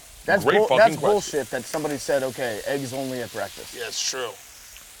question. That's Great fucking that's question. bullshit that somebody said, okay, eggs only at breakfast. Yeah, it's true.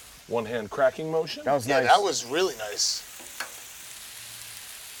 One hand cracking motion. That was Yeah, nice. that was really nice.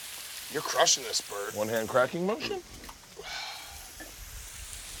 You're crushing this, Bird. One hand cracking motion.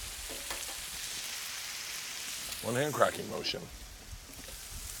 One hand cracking motion.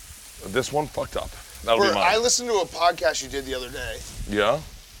 This one fucked up. That'll Bird, be mine. I listened to a podcast you did the other day. Yeah?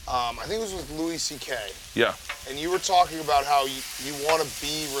 I think it was with Louis C.K. Yeah. And you were talking about how you want to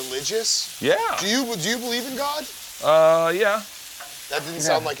be religious. Yeah. Do you believe in God? Yeah. That didn't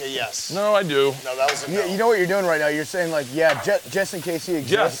sound like a yes. No, I do. No, that was a no. You know what you're doing right now? You're saying like, yeah, just in case he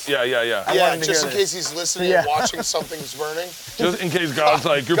exists. Yes. Yeah. yeah, wanted to just hear in this. case he's listening Yeah. and watching Something's Burning. Just in case God's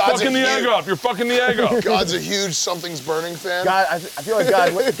like, you're God's fucking a the egg huge- up. You're fucking the egg up. God's a huge Something's Burning fan. God, I feel like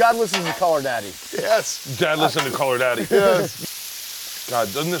God listens to Color Daddy. Yes. Dad, listen to Color Daddy. Yes.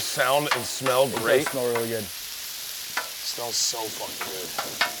 God, doesn't this sound and smell They great? smell really good. Smells so fucking good.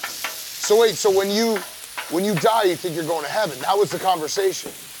 So wait, so when you die, you think you're going to heaven? That was the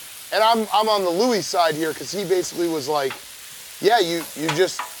conversation. And I'm on the Louis side here because he basically was like, yeah, you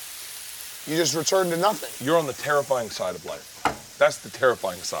just return to nothing. You're on the terrifying side of life. That's the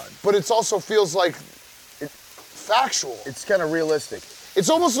terrifying side. But it also feels like factual. It's kind of realistic. It's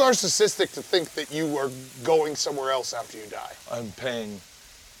almost narcissistic to think that you are going somewhere else after you die. I'm paying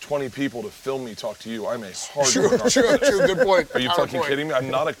 20 people to film me talk to you. I'm a hard True, good point. Are you fucking Counterpoint. kidding me? I'm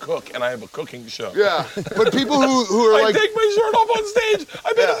not a cook, and I have a cooking show. Yeah, but people who are I like, take my shirt off on stage.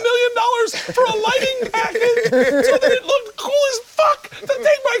 I paid Yeah. $1 million for a lighting package so that it looked cool as fuck to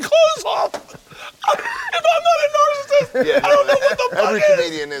take my clothes off. If I'm not a narcissist, yeah, I don't know what the fuck every is.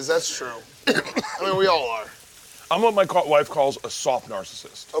 comedian is. That's true. I mean, we all are. I'm what my wife calls a soft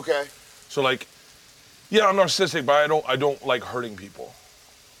narcissist. Okay. So like, yeah, I'm narcissistic, but I don't like hurting people.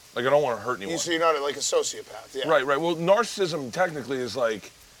 Like I don't want to hurt anyone. So you're not like a sociopath. Yeah. Right. Well, narcissism technically is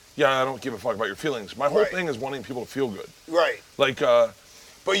like, yeah, I don't give a fuck about your feelings. My whole Right. thing is wanting people to feel good. Right. Like,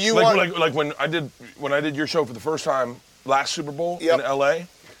 But you want. like when I did your show for the first time last Super Bowl Yep. in LA,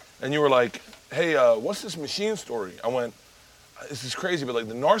 and you were like, hey, what's this machine story? I went, this is crazy, but like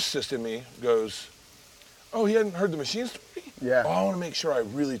the narcissist in me goes, oh, he hadn't heard the machine story? Yeah. Oh, I want to make sure I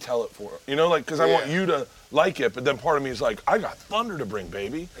really tell it for her. You know, like, because I Yeah. want you to like it, but then part of me is like, I got thunder to bring,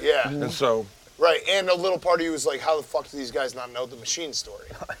 baby. Yeah. And so, Right. And a little part of you was like, how the fuck do these guys not know the machine story?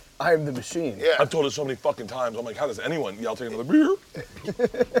 I am the machine. Yeah. I've told it so many fucking times. I'm like, how does anyone? Yeah, I'll take another beer. This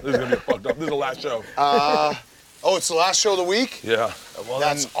is gonna be fucked up. This is the last show. Oh, it's the last show of the week? Yeah. Well,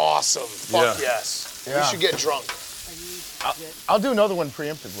 That's awesome. Fuck Yeah. yes. Yeah. We should get drunk. I'll do another one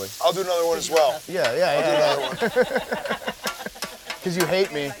preemptively. I'll do another one as well. Yeah. I'll do another one. Because you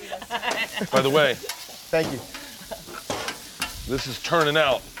hate me. By the way, Thank you. this is turning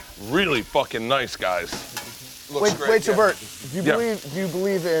out really fucking nice, guys. Looks great. Wait, so yeah. Bert, do you Yeah.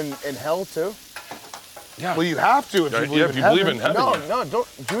 believe in hell too? Yeah. Well, you have to if you Yeah, believe if in you believe in heaven. No,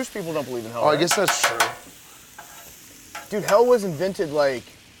 don't. Jewish people don't believe in hell. Oh, I right? guess that's true. Dude, hell was invented like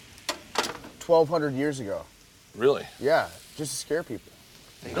 1,200 years ago. Really? Yeah, just to scare people.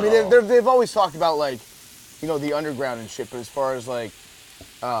 I mean, they've always talked about like, you know, the underground and shit. But as far as like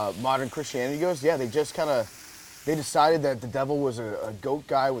modern Christianity goes, yeah, they just kind of they decided that the devil was a goat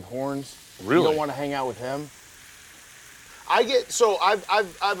guy with horns. Really? You don't want to hang out with him. I get so I've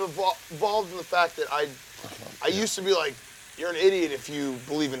evolved in the fact that I used to be like, you're an idiot if you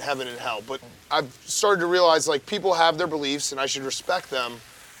believe in heaven and hell, but I've started to realize like people have their beliefs and I should respect them,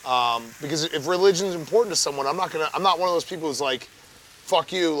 because if religion is important to someone, I'm not one of those people who's like,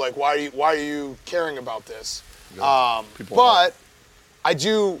 fuck you, like why are you caring about this? People But I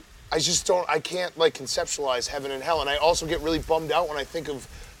can't like conceptualize heaven and hell, and I also get really bummed out when I think of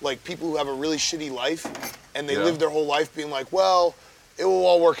like people who have a really shitty life and they Yeah. live their whole life being like, well, it will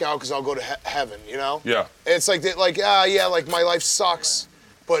all work out because I'll go to heaven, you know? Yeah. It's like like like my life sucks,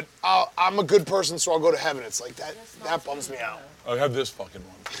 but I'm a good person, so I'll go to heaven. It's like that bums me out. I have this fucking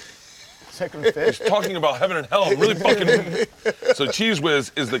one. Second fish. Talking about heaven and hell, I'm really fucking. So Cheese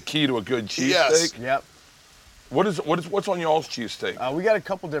Whiz is the key to a good cheesesteak. Yes. Yep. What's on y'all's cheesesteak? We got a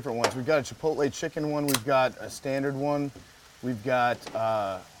couple different ones. We've got a Chipotle chicken one. We've got a standard one. We've got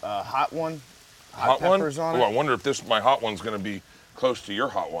a hot one. Hot one? Peppers on Oh, it. I wonder if my hot one's going to be close to your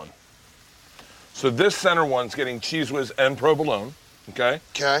hot one. So this center one's getting Cheese Whiz and provolone, okay?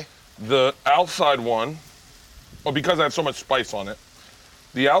 Okay. The outside one, well, because I have so much spice on it,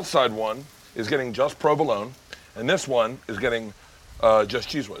 the outside one is getting just provolone, and this one is getting just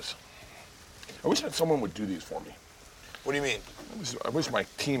Cheese Whiz. I wish that someone would do these for me. What do you mean? I wish my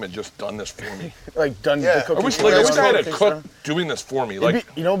team had just done this for me. Like done Yeah. the cooking. I wish I had a Cooking cook stuff. doing this for me. It'd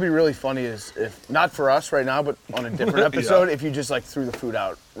Like, be, what'd be really funny is if, not for us right now, but on a different episode, if you just like threw the food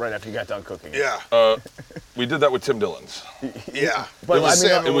out right after you got done cooking. Yeah. we did that with Tim Dillon's. Yeah. But It was I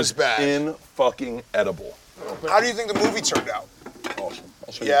mean, salmon was bad. in fucking edible. How do you think the movie turned out? Awesome.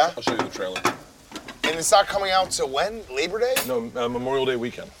 I'll show Yeah? you. I'll show you the trailer. And it's not coming out till when? Labor Day? No, Memorial Day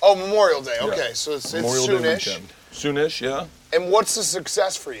weekend. Oh, Memorial Day. Yeah. Okay, so it's Memorial Day soonish. weekend. Soonish, yeah. And what's the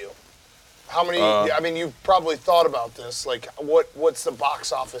success for you? How many? I mean, you've probably thought about this. Like, what's the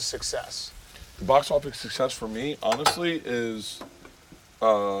box office success? The box office success for me, honestly, is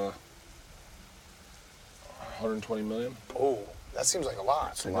 120 million. Oh, that seems like a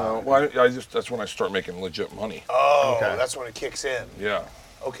lot. Well, I just that's when I start making legit money. Oh, Okay. that's when it kicks in. Yeah.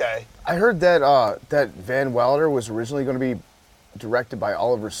 Okay. I heard that that Van Wilder was originally going to be directed by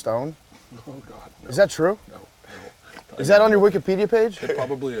Oliver Stone. Oh God. No. Is that true? No. Is that on your Wikipedia page? It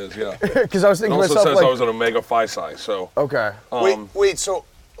probably is. Yeah. Because I was It thinking to also myself, says like, I was an Omega Phi Psi. So. okay. Wait. So,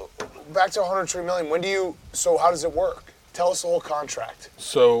 back to 120 million. When do you? So, how does it work? Tell us the whole contract.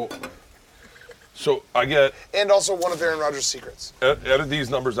 So I get And also one of Aaron Rodgers' secrets. edit these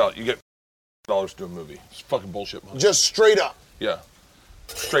numbers out. You get $1 to do a movie. It's fucking bullshit money. Just straight up. Yeah.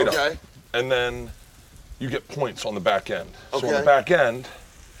 Straight Okay. up. And then you get points on the back end. So on Okay. the back end,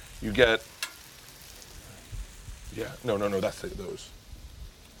 you get. Yeah. No. That's those.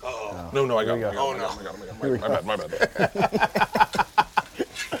 Uh-oh. No. I got Here we them. go. I got them. My bad.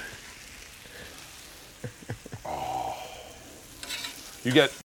 Oh. You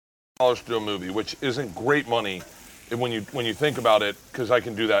get $1 to do a movie, which isn't great money when you think about it, because I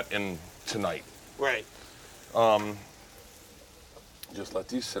can do that in tonight. Right. Just let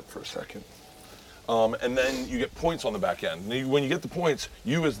these sit for a second. And then you get points on the back end. When you get the points,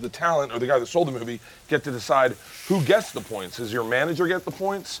 you as the talent or the guy that sold the movie get to decide who gets the points. Does your manager get the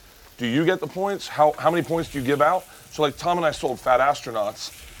points? Do you get the points? How many points do you give out? So like Tom and I sold Fat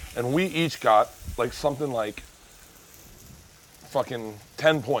Astronauts, and we each got like something like fucking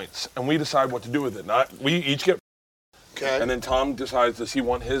 10 points, and we decide what to do with it. We each get, Okay. and then Tom decides, does he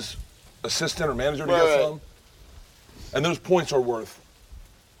want his assistant or manager to Right. get some? And those points are worth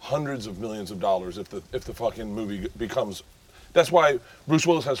hundreds of millions of dollars if the fucking movie becomes. That's why Bruce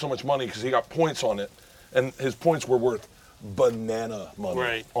Willis has so much money, because he got points on it, and his points were worth banana money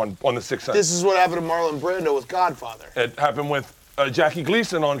Right. on the Sixth Sense. This is what happened to Marlon Brando with Godfather. It happened with Jackie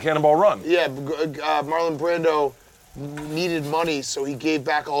Gleason on Cannonball Run. Yeah, Marlon Brando needed money, so he gave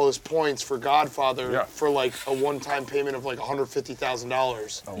back all his points for Godfather Yeah. for like a one-time payment of like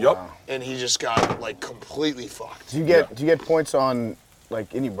 $150,000, Yep. and he just got like completely fucked. Do you get points on like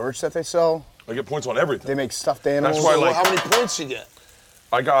any merch that they sell? I get points on everything. They make stuffed animals. That's why, So like- how many points you get?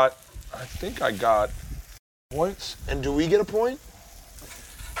 I think I got points. And do we get a point?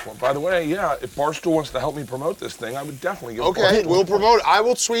 Well, by the way, yeah, if Barstool wants to help me promote this thing, I would definitely get Okay, points. we'll promote it. I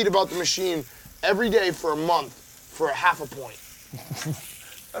will tweet about the machine every day for a month for a half a point.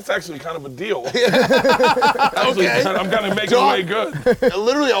 That's actually kind of a deal. Actually, Okay. I'm kind of making Done. way good. And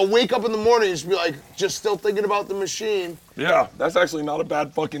literally, I'll wake up in the morning and just be like, just still thinking about the machine. Yeah, that's actually not a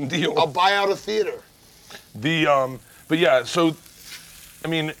bad fucking deal. I'll buy out a theater. But yeah, so, I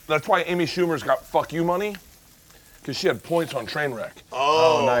mean, that's why Amy Schumer's got fuck you money, because she had points on Trainwreck.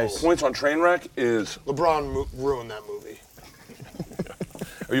 Oh, nice. Points on Trainwreck is, LeBron ruined that movie.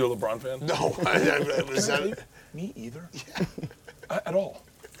 are you a LeBron fan? No, was that? Me either. At all.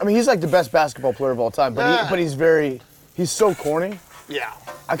 I mean, he's like the best basketball player of all time, Yeah. but he's so corny. Yeah.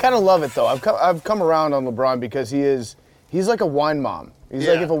 I kind of love it though. I've come around on LeBron because he's like a wine mom. He's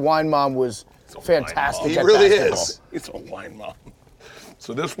like Yeah. if a wine mom was a fantastic. wine He at really basketball. is. It's a wine mom.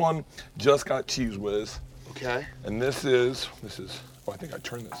 So this one just got Cheese Whiz, Okay. and this is, oh, I think I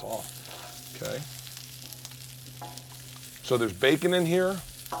turned this off. Okay. So there's bacon in here,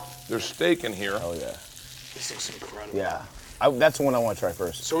 there's steak in here. Oh yeah. This looks incredible. Yeah. That's the one I want to try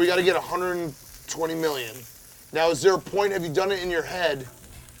first. So we got to get 120 million. Now, is there a point? Have you done it in your head?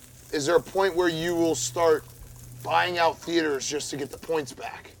 Is there a point where you will start buying out theaters just to get the points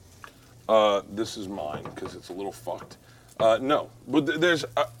back? This is mine because it's a little fucked. No, but there's.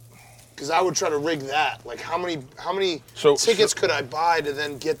 Because Because I would try to rig that. Like, how many So- tickets could I buy to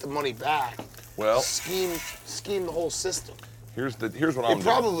then get the money back? Well, Scheme the whole system. here's what I'm It doing.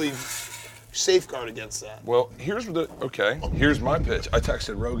 probably safeguard against that. Well, here's my pitch. I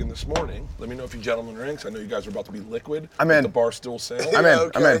texted Rogan this morning. Let me know if you gentlemen are in, 'cause I know you guys are about to be liquid. I'm with in. The bar still sailing. I'm in.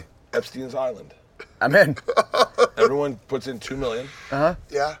 okay. I'm in. Epstein's Island. I'm in. Everyone puts in $2 million.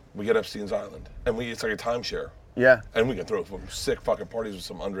 Yeah. We get Epstein's Island, and it's like a timeshare. Yeah. And we can throw some sick fucking parties with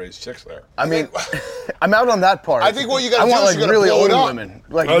some underage chicks there. I mean, I'm out on that part. I think what you gotta I do want is like you gotta really blow old it up. women.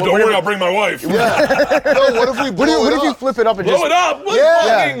 Like, Don't what worry, if- I'll bring my wife. No, what if we blow What it if you up? flip it up and Blow just it up. What Yeah.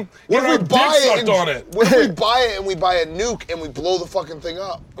 fucking, What get if our we buy dick it? sucked on it. What if we buy it and we buy a nuke and we blow the fucking thing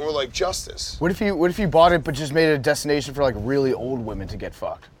up? And we're like, justice. What if you bought it but just made it a destination for like really old women to get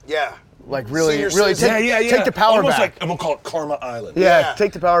fucked? Yeah. Like really, Senior really citizens. take the power Almost back. like, and we'll call it Karma Island. yeah,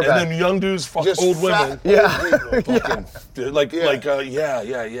 take the power And back. then young dudes fuck Just old fat women. old people. Fucking, like, Yeah. I would do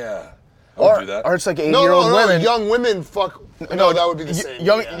or, that. or it's like No, 80-year-old women. young women fuck. No, that would be the y- same.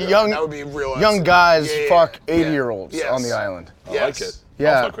 young- Yeah, young- that would be real. young guys Yeah, fuck yeah. 80-year-olds Yes. on the island. I Yes. like it.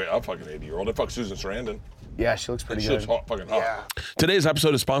 Yeah. I'll fuck an 80-year-old. I fuck Susan Sarandon. Yeah, she looks pretty Shit's good. fucking hot. Yeah. Today's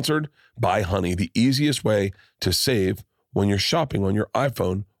episode is sponsored by Honey, the easiest way to save when you're shopping on your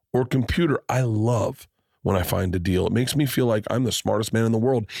iPhone or computer. I love when I find a deal. It makes me feel like I'm the smartest man in the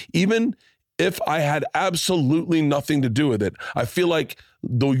world. Even if I had absolutely nothing to do with it, I feel like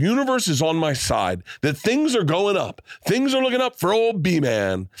the universe is on my side, that things are going up. Things are looking up for old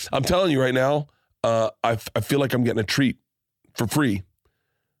B-Man. I'm telling you right now, I feel like I'm getting a treat for free.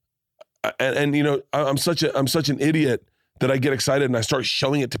 And you know, I'm such an idiot that I get excited and I start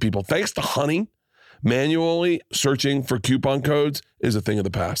showing it to people. Thanks to Honey, manually searching for coupon codes is a thing of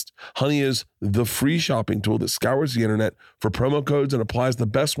the past. Honey is the free shopping tool that scours the internet for promo codes and applies the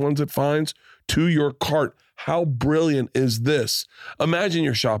best ones it finds to your cart. How brilliant is this? Imagine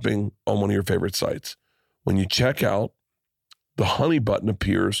you're shopping on one of your favorite sites. When you check out, the Honey button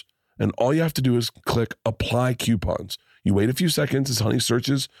appears and all you have to do is click apply coupons. You wait a few seconds as Honey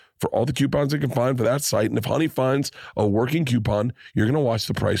searches for all the coupons it can find for that site. And if Honey finds a working coupon, you're going to watch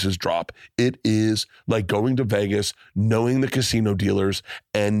the prices drop. It is like going to Vegas, knowing the casino dealers,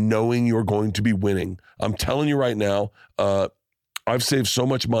 and knowing you're going to be winning. I'm telling you right now, I've saved so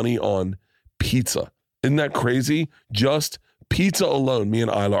much money on pizza. Isn't that crazy? Just pizza alone. Me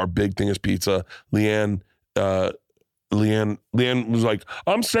and Isla, our big thing is pizza. Leanne was like,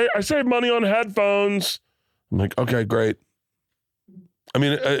 I save money on headphones. I'm like, okay, great. I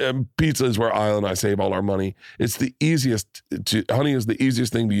mean, pizza is where Isla and I save all our money. It's the easiest. Honey is the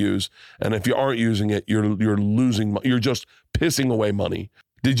easiest thing to use, and if you aren't using it, you're losing. You're just pissing away money.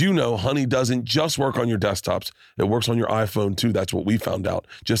 Did you know Honey doesn't just work on your desktops? It works on your iPhone too. That's what we found out.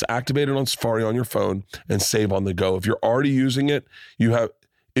 Just activate it on Safari on your phone and save on the go. If you're already using it,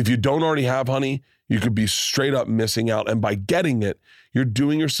 if you don't already have Honey, you could be straight up missing out. And by getting it, you're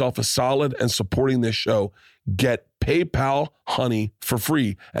doing yourself a solid and supporting this show. Get PayPal Honey for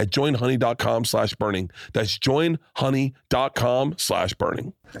free at joinhoney.com/burning. That's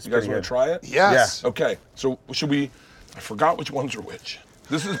joinhoney.com/burning. You guys want to try it? Yes. Okay, so I forgot which ones are which.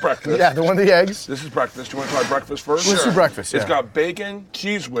 This is breakfast. Yeah, the one with the eggs. This is breakfast. Do you want to try breakfast first? Let's do breakfast, It's yeah. got bacon,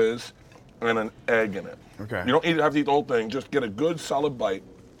 cheese whiz, and an egg in it. Okay. You don't have to eat the whole thing. Just get a good solid bite.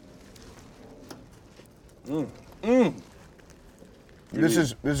 This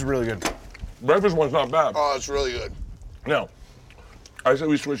is really good. Breakfast one's not bad. Oh, it's really good. Now, I say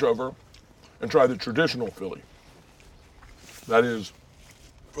we switch over and try the traditional Philly. That is,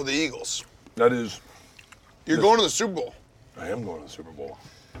 For the Eagles. You're going to the Super Bowl. I am going to the Super Bowl.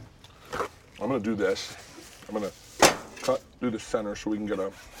 I'm going to do this. I'm going to cut through the center so we can get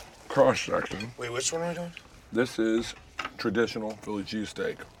a cross section. Wait, which one are we doing? This is traditional Philly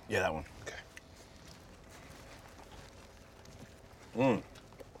cheesesteak. Yeah, that one. Okay.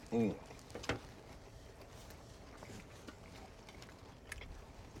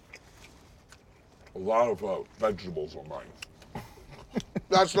 A lot of vegetables on mine.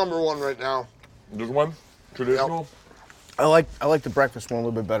 That's number one right now. This one, traditional. I like the breakfast one a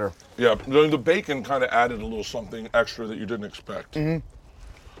little bit better. Yeah, the bacon kind of added a little something extra that you didn't expect. I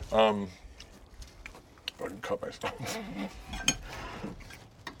can cut myself.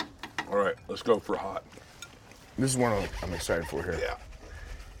 All right, let's go for hot. This is one I'm excited for here. Yeah.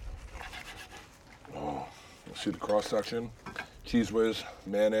 Let's see the cross section. Cheese whiz,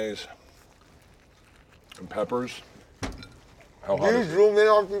 mayonnaise, and peppers. How hot Do you is it? zoom in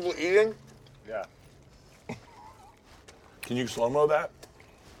on people eating? Yeah. Can you slow-mo that?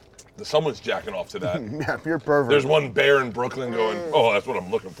 Someone's jacking off to that. Yeah, you're pervert. There's one bear in Brooklyn going, oh, that's what I'm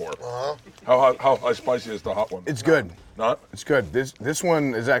looking for. How high spicy is the hot one? It's good. Not? It's good. This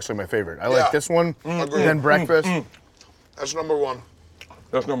one is actually my favorite. I like this one. Agreed. Then breakfast. That's number one.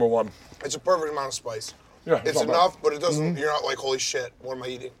 That's number one. It's a perfect amount of spice. Yeah, It's not bad. enough, but it doesn't. You're not like, holy shit, what am I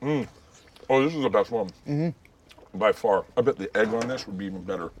eating? Oh, this is the best one. By far. I bet the egg on this would be even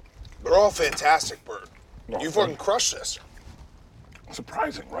better. They're all fantastic, Bert. No, You fucking crushed this.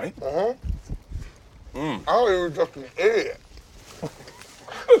 Surprising, right? I thought you were just an idiot.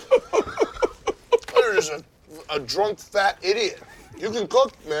 You're just a drunk, fat idiot. You can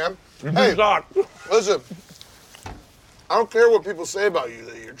cook, man. Hey, not. listen. I don't care what people say about you.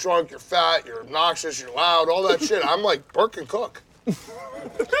 That you're drunk, you're fat, you're obnoxious, you're loud, all that shit. I'm like, Bert can cook. It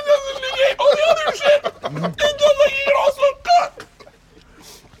doesn't negate all the other shit. It does like he can also cook.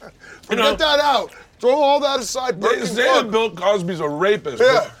 Forget that out. Throw all that aside. Bert They can say that cook. Bill Cosby's a rapist.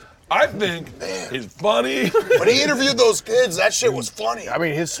 Yeah. But I think he's funny. When he interviewed those kids, that shit was funny. I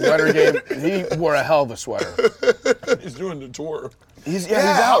mean, his sweater game, he wore a hell of a sweater. He's doing the tour. He's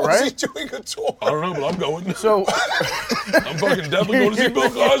out, how right? is he doing a tour? I don't know, but I'm going. So, I'm fucking definitely going to see Bill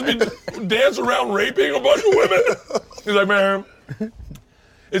Cosby dance around raping a bunch of women. He's like, man,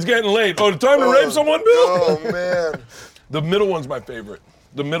 it's getting late. Oh, the time to rape someone, Bill? Oh, man. The middle one's my favorite.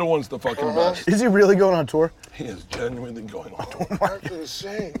 The middle one's the fucking best. is he really going on tour? He is genuinely going on tour. That's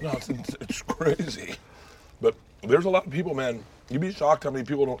insane. No, it's crazy. But there's a lot of people, man. You'd be shocked how many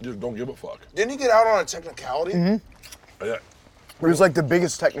people don't give a fuck. Didn't he get out on a technicality? Yeah. It was like the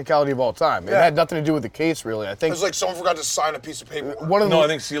biggest technicality of all time. It had nothing to do with the case, really. I It think was like someone forgot to sign a piece of paper. one of the No, I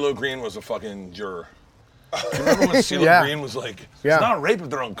think CeeLo Green was a fucking juror. Do you remember when CeeLo Green was like, Yeah. it's not rape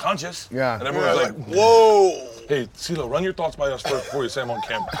if they're unconscious? Yeah. And everyone was like, Whoa. hey, CeeLo, run your thoughts by us first before you say I'm on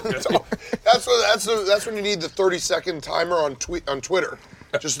camera. That's when you need the 30-second timer on Twitter.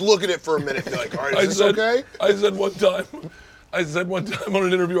 Just look at it for a minute and be like, all right, is this okay? I said one time on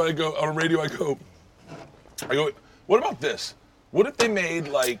an interview, on a radio, I go, what about this? What if they made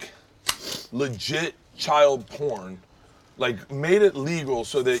like legit child porn, like made it legal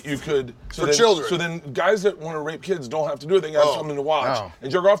so that you could For children. So then guys that want to rape kids don't have to do it. They can have something to watch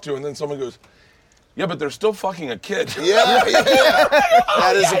and jerk off to. And then someone goes, yeah, but they're still fucking a kid. Yeah.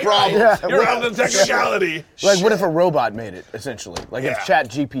 That is a problem. Yeah. You're on the technicality. like, what if a robot made it, essentially? Like if Chat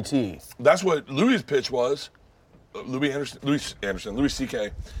GPT. That's what Louis' pitch was. Louis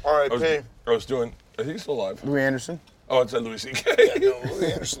C.K. R.I.P. I was doing. I think he's still alive. Louis Anderson? Oh, it said Louis C.K. No,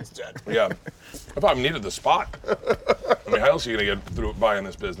 Louis Anderson's dead. Yeah. I probably needed the spot. I mean, how else are you gonna get through buying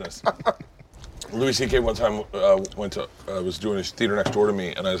this business? Louis C.K. one time was doing his theater next door to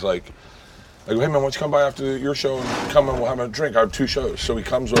me, and I go, hey man, why don't you come by after your show and come and we'll have a drink? I have 2 shows. So he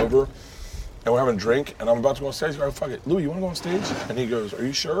comes over, and we're having a drink, and I'm about to go on stage. I go, fuck it, Louis, you wanna go on stage? And he goes, are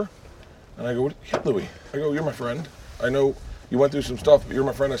you sure? And I go, yeah, Louis. I go, you're my friend. I know you went through some stuff, but you're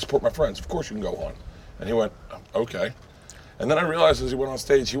my friend. I support my friends. Of course you can go on. And he went, okay. And then I realized as he went on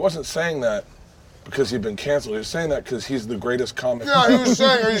stage, he wasn't saying that because he'd been canceled. He was saying that because he's the greatest comic. Yeah, he was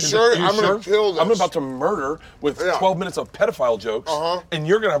saying, are you sure? I'm sure? going to kill this. I'm about to murder with 12 minutes of pedophile jokes, and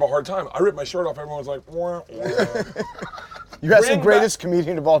you're going to have a hard time. I ripped my shirt off. Everyone's like, wah, wah. You got the greatest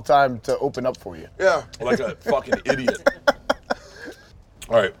comedian of all time to open up for you. Yeah. Like a fucking idiot.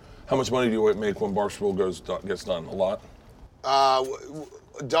 All right. How much money do you make when Barstool gets done? A lot?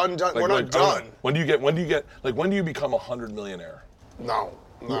 Done. We're not done. When do you become a 100 millionaire? No,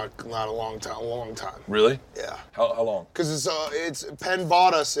 not a long time. Really? Yeah. How long? Because it's Penn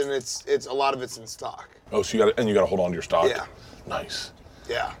bought us, and it's a lot of it's in stock. Oh, so you got to hold on to your stock. Yeah. Nice.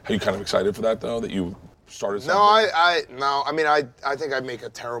 Yeah. Are you kind of excited for that though? That you started something? No, I mean, I think I'd make a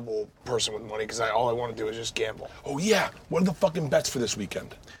terrible person with money because all I want to do is just gamble. Oh yeah. What are the fucking bets for this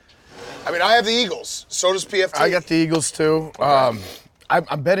weekend? I mean, I have the Eagles. So does PFT. I got the Eagles too. Okay.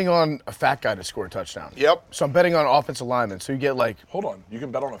 I'm betting on a fat guy to score a touchdown. Yep. So I'm betting on offensive linemen. So you get like. Hold on. You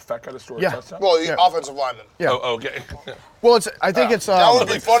can bet on a fat guy to score a Yeah. touchdown? Well, offensive lineman. Yeah. Oh, okay. Well, I think it's. That would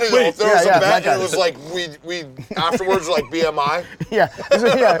be funny though if there was a that bet guy. and it was like we afterwards were like BMI. Yeah.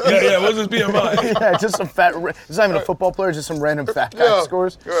 yeah. What's his BMI? Yeah, just some fat. It's not even a football player, just some random fat guy Yeah,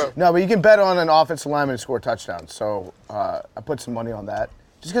 scores. yeah. No, but you can bet on an offensive lineman to score touchdowns. So I put some money on that,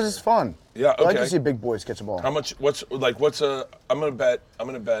 just because it's fun. Yeah, I like okay. to see big boys catch a ball. How much? I'm gonna bet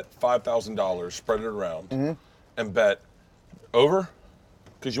 $5,000, spread it around, and bet over,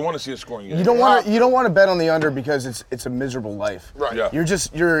 because you want to see a scoring game. You don't want to bet on the under because it's a miserable life. Right. Yeah.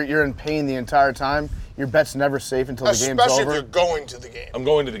 You're in pain the entire time. Your bet's never safe until the game's Especially over. if you're going to the game. I'm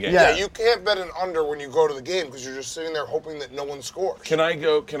going to the game. Yeah. Yeah, you can't bet an under when you go to the game because you're just sitting there hoping that no one scores. Can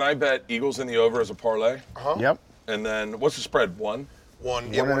I bet Eagles in the over as a parlay? Yep. And then what's the spread? 1? One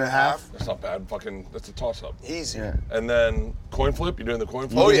and a half. That's not bad. Fucking, that's a toss-up. Easy. Yeah. And then coin flip. You doing the coin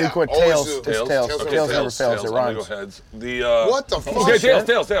flip? Oh, yeah. Tails. Always do. It's tails. Okay, Tails never fails. It I'm gonna rhymes. go heads. What the fuck? Okay, tails.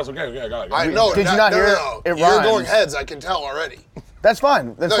 Okay, I got it. I know. Did you not hear it? It You're rhymes. going heads. I can tell already. That's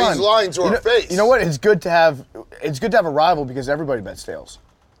fine. That's No, fine. he's lying to our face. You know what? It's good to have a rival because everybody bets tails.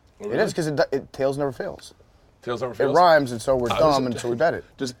 Really? It is because tails never fails. Tails never It fails. rhymes, and so we're dumb, and so we bet it.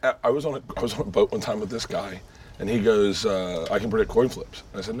 I was on a boat one time with this guy, and he goes, "I can predict coin flips."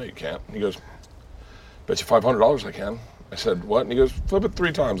 And I said, "No, you can't." And he goes, "Bet you $500 I can." I said, "What?" And he goes, "Flip it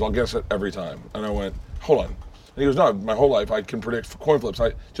 3 times. I'll guess it every time." And I went, "Hold on." And he goes, "No, my whole life I can predict coin flips.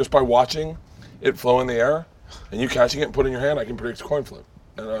 Just by watching it flow in the air, and you catching it and putting it in your hand, I can predict a coin flip."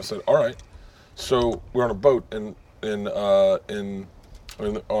 And I said, "All right." So we're on a boat in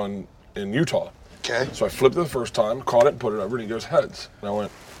Utah. Okay. So I flipped it the first time, caught it, and put it over, and he goes heads. And I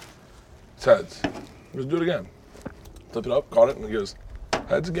went, it's heads. Let's do it again. Flip it up, caught it, and he goes,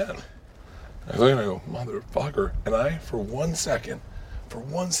 heads again. I look and I go, motherfucker. And for one second,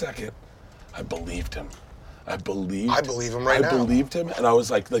 I believed him. I believe him right now. I believed him, and I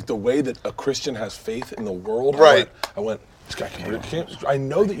was like the way that a Christian has faith in the world. Right. I went, this guy can predict. I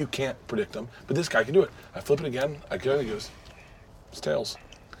know that you can't predict him, but this guy can do it. I flip it again. I go, he goes, it's tails.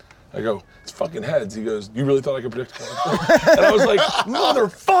 I go, it's fucking heads. He goes, you really thought I could predict it? And I was like,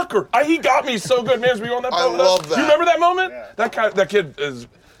 motherfucker. He got me so good, man. Were you on that boat? I love that. You remember that moment? Yeah. That kid is,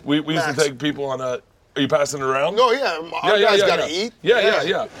 we used to take people on a, are you passing it around? No, yeah. Our guys gotta eat. Yeah. Our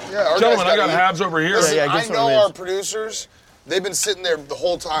Gentlemen, guys I got gotta halves over here. Listen, Yeah, I get some know of our these. producers, they've been sitting there the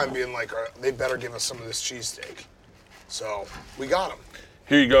whole time being like, they better give us some of this cheesesteak. So, we got them.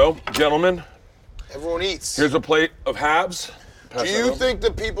 Here you go, gentlemen. Everyone eats. Here's a plate of halves. Pass Do that you over. think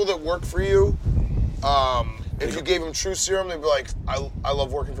the people that work for you, if you gave them true serum, they'd be like, I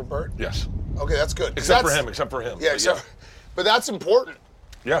love working for Bert? Yes. Okay, that's good. Except for him. Yeah, but that's important.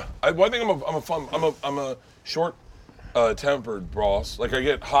 Yeah. One thing I'm a short tempered boss. Like I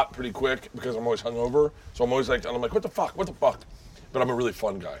get hot pretty quick because I'm always hungover. So I'm always like, and I'm like, what the fuck? But I'm a really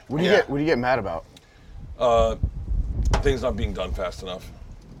fun guy. What do you get mad about? Things not being done fast enough.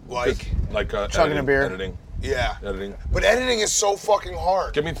 Like chugging a beer. Editing. Yeah. Editing. But editing is so fucking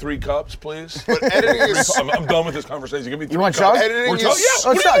hard. Give me 3 cups, please. But editing is... I'm done with this conversation. Give me 3 You want cups. chug? Editing is... Yeah, Let's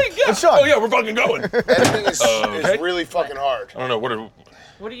what do you chug. think? Yeah. Let's chug. Oh yeah, we're fucking going. Editing is Okay. really fucking hard. I don't know, What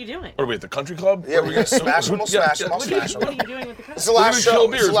are you doing? what are we at the country club? Yeah, we're gonna smash them. We'll smash them. I'll Yeah. smash What are them. you doing with the It's cup? the last We're gonna show.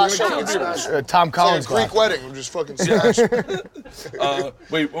 kill It's the last beers. show. We're We gonna can kill smash. Tom It's like a Collins Greek glass. wedding. We're just fucking smash.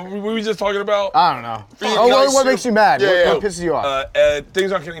 Wait, what were we just talking about? I don't know. Being Oh, nice what to- makes you mad? Yeah, What yeah. pisses you off?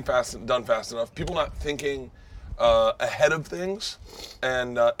 Things aren't getting done fast enough. People not thinking ahead of things,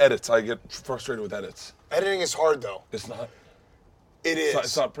 and edits. I get frustrated with edits. Editing is hard though. It's not. It is.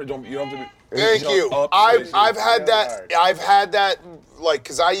 It's not. You don't have to be. Thank shut you. up, I've Stacey. had that. hard. I've had that. Like,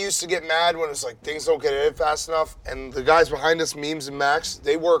 cause I used to get mad when it's like things don't get edited fast enough, and the guys behind us, Memes and Max,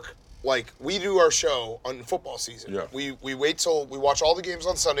 they work. Like, we do our show on football season. Yeah. We wait till we watch all the games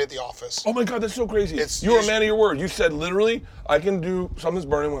on Sunday at the office. Oh my God, that's so crazy. It's- You're a you- man of your word. You said literally, I can do Something's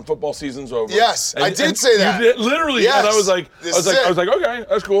Burning when football season's over. Yes, I did say that. You did, literally, Yes. and I was like, This is it. okay,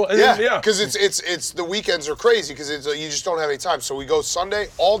 that's cool. And Yeah, then, yeah. because it's the weekends are crazy because you just don't have any time. So we go Sunday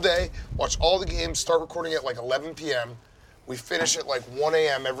all day, watch all the games, start recording at like 11 p.m. We finish at like 1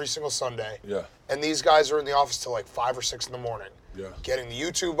 a.m. every single Sunday. Yeah. And these guys are in the office till like 5 or 6 in the morning. Yeah. Getting the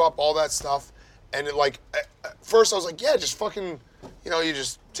YouTube up, all that stuff. And it like, at first I was like, yeah, just fucking, you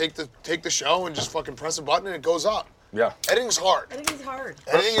just take the show and just fucking press a button and it goes up. Yeah. Editing's hard. Editing's hard.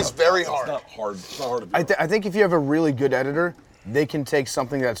 Editing is very hard. It's not hard. It's not hard to do. I think if you have a really good editor, they can take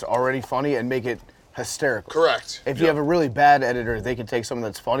something that's already funny and make it hysterical. Correct. If you have a really bad editor, they can take something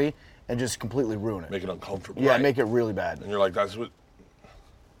that's funny and just completely ruin it. Make it uncomfortable. Yeah, Right. make it really bad. And you're like, that's what.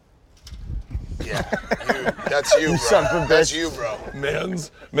 Yeah. That's you, bro. son of a That's bitch. you, bro.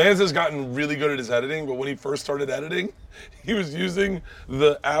 Mans has gotten really good at his editing, but when he first started editing, he was using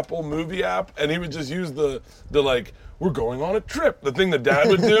the Apple Movie app, and he would just use the like, we're going on a trip, the thing that Dad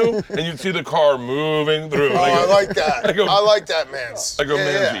would do, and you'd see the car moving through. Oh, I like that. I go- I like that, Mans. I go,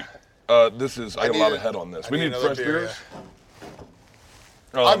 yeah, Manzy, this is, I got a need lot a- of head on this. I We need need another fresh beer, beers.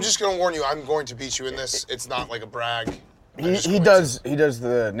 I'm just gonna warn you. I'm going to beat you in this. It's not like a brag. He does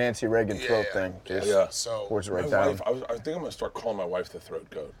the Nancy Reagan throat yeah. thing. Just Yeah. So pours it right My down. wife, I think I'm gonna start calling my wife the throat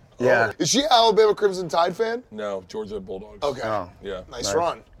goat. Yeah. is she an Alabama Crimson Tide fan? No, Georgia Bulldogs. Okay. Oh. Yeah. Nice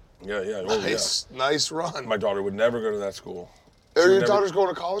run. Yeah. Oh, Nice run. yeah. My daughter would never go to that school. Are She would your never- daughters going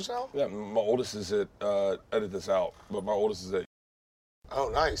to college now? Yeah, my oldest is at, edit this out, but my oldest is at, Oh,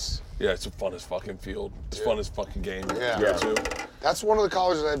 nice. yeah, it's a fun as fucking field. It's fun as fucking game. Yeah. to go to. That's one of the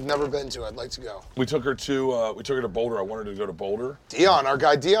colleges I've never been to. I'd like to go. We took her to Boulder. I wanted her to go to Boulder. Dion, our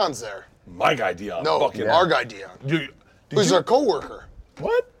guy Dion's there. My guy Dion. No, Fucking our guy Dion. Who's our coworker.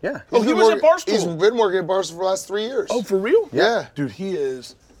 What? Yeah. Oh, he was at Barstool. He's been working at Barstool for the last 3 years. Oh, for real? Yeah. Dude, he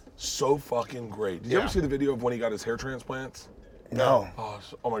is so fucking great. Did you ever see the video of when he got his hair transplants? No.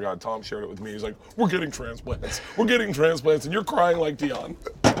 Oh my God, Tom shared it with me. He's like, we're getting transplants. We're getting transplants, and you're crying like Dion.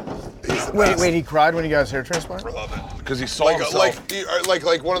 Wait, he cried when he got his hair transplant? Love it. Because he saw himself.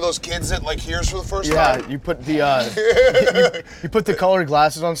 Like one of those kids that like hears for the first time. Yeah, you put the you put the colored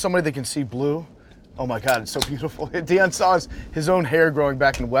glasses on somebody that can see blue. Oh my God, it's so beautiful. Dion saw his own hair growing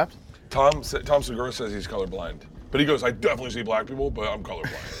back and wept. Tom Segura says he's colorblind, but he goes, I definitely see black people, but I'm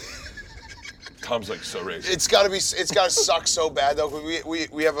colorblind. Tom's like so racist. It's gotta suck so bad though.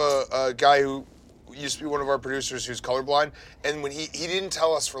 We have a guy who used to be one of our producers who's colorblind, and when he didn't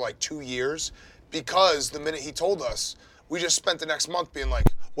tell us for like 2 years, because the minute he told us, we just spent the next month being like,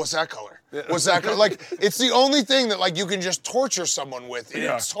 what's that color? What's that color? Like, it's the only thing that like you can just torture someone with, and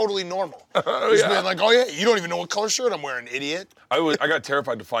it's totally normal. Just being like, oh yeah, you don't even know what color shirt I'm wearing, idiot. I got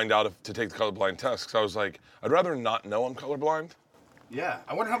terrified to find out to take the colorblind test, because I was like, I'd rather not know I'm colorblind. Yeah,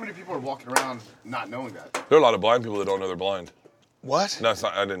 I wonder how many people are walking around not knowing that. There are a lot of blind people that don't know they're blind. What? No, it's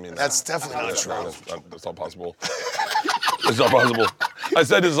not, I didn't mean that. That's definitely not true. That's not possible. It's not possible. I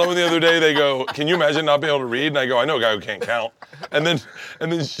said to someone the other day, they go, can you imagine not being able to read? And I go, I know a guy who can't count. And then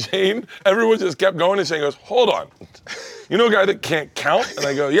Shane, everyone just kept going, and Shane goes, hold on. You know a guy that can't count? And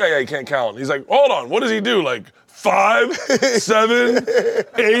I go, yeah, he can't count. He's like, hold on, what does he do? Like 5, 7,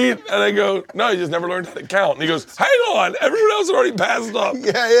 8? And I go, no, he just never learned how to count. And he goes, hang on, everyone else had already passed up.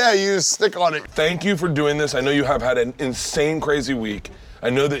 Yeah, you just stick on it. Thank you for doing this. I know you have had an insane, crazy week. I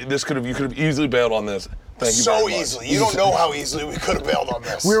know that you could have easily bailed on this. Thank you so very much. easily. You don't know how easily we could have bailed on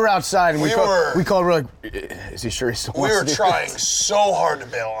this. We were outside and we called. We're like, is he sure he still We wants were to do trying this? so hard to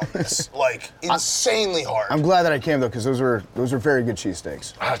bail on this, like insanely hard. I'm glad that I came though, because those were very good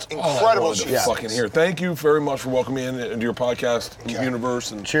cheesesteaks. That's incredible. All I wanted to fucking hear. Thank you very much for welcoming me into your podcast universe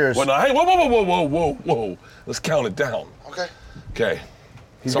and cheers. Whatnot. Hey, whoa! Let's count it down. Okay.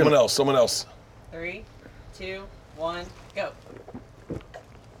 Someone else. 3, 2, 1, go.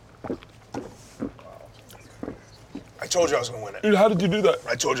 I told you I was gonna win it. Dude, how did you do that?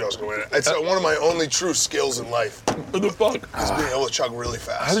 I told you I was gonna win it. It's one of my only true skills in life. What the fuck? Is being able to chug really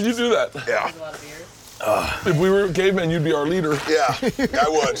fast. How did you do that? Yeah. A lot of beers. If we were cavemen, you'd be our leader. Yeah, I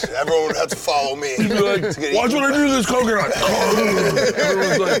would. Everyone would have to follow me. You'd be like, watch what I do to this coconut.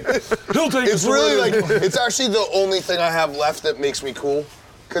 Everyone's like, he'll take It's really like, it's actually the only thing I have left that makes me cool.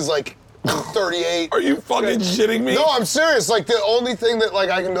 Cause like, I'm 38. Are you fucking shitting me? No, I'm serious. Like the only thing that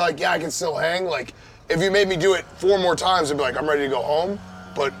like I can be like, yeah, I can still hang. Like, if you made me do it 4 more times, I'd be like, I'm ready to go home.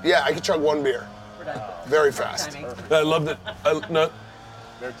 But yeah, I could chug 1 beer. We're done. Very fast. I love that.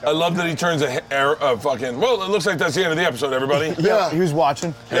 I love that he turns a fucking. Well, it looks like that's the end of the episode, everybody. Yeah. He was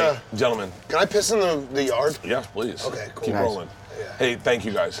watching. Hey, gentlemen. Can I piss in the yard? Yes, please. Okay, cool. Keep Nice. rolling. Yeah. Hey, thank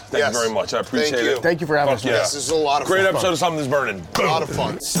you guys. Thank you very much. I appreciate Thank you. it. Thank you for having us. Yeah. Yes, this is a lot of Great fun. episode of Something's Burning. A lot of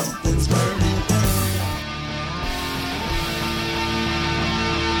fun. Something's burning.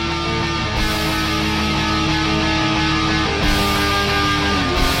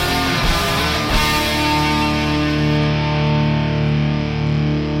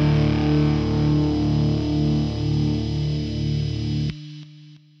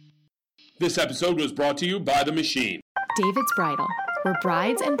 This episode was brought to you by The Machine. David's Bridal, where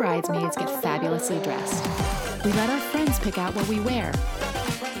brides and bridesmaids get fabulously dressed. We let our friends pick out what we wear,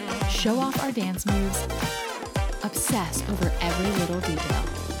 show off our dance moves, obsess over every little detail,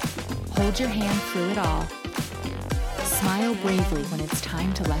 hold your hand through it all, smile bravely when it's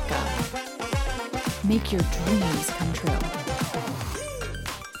time to let go. Make your dreams come true.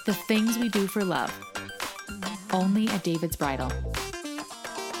 The things we do for love. Only at David's Bridal.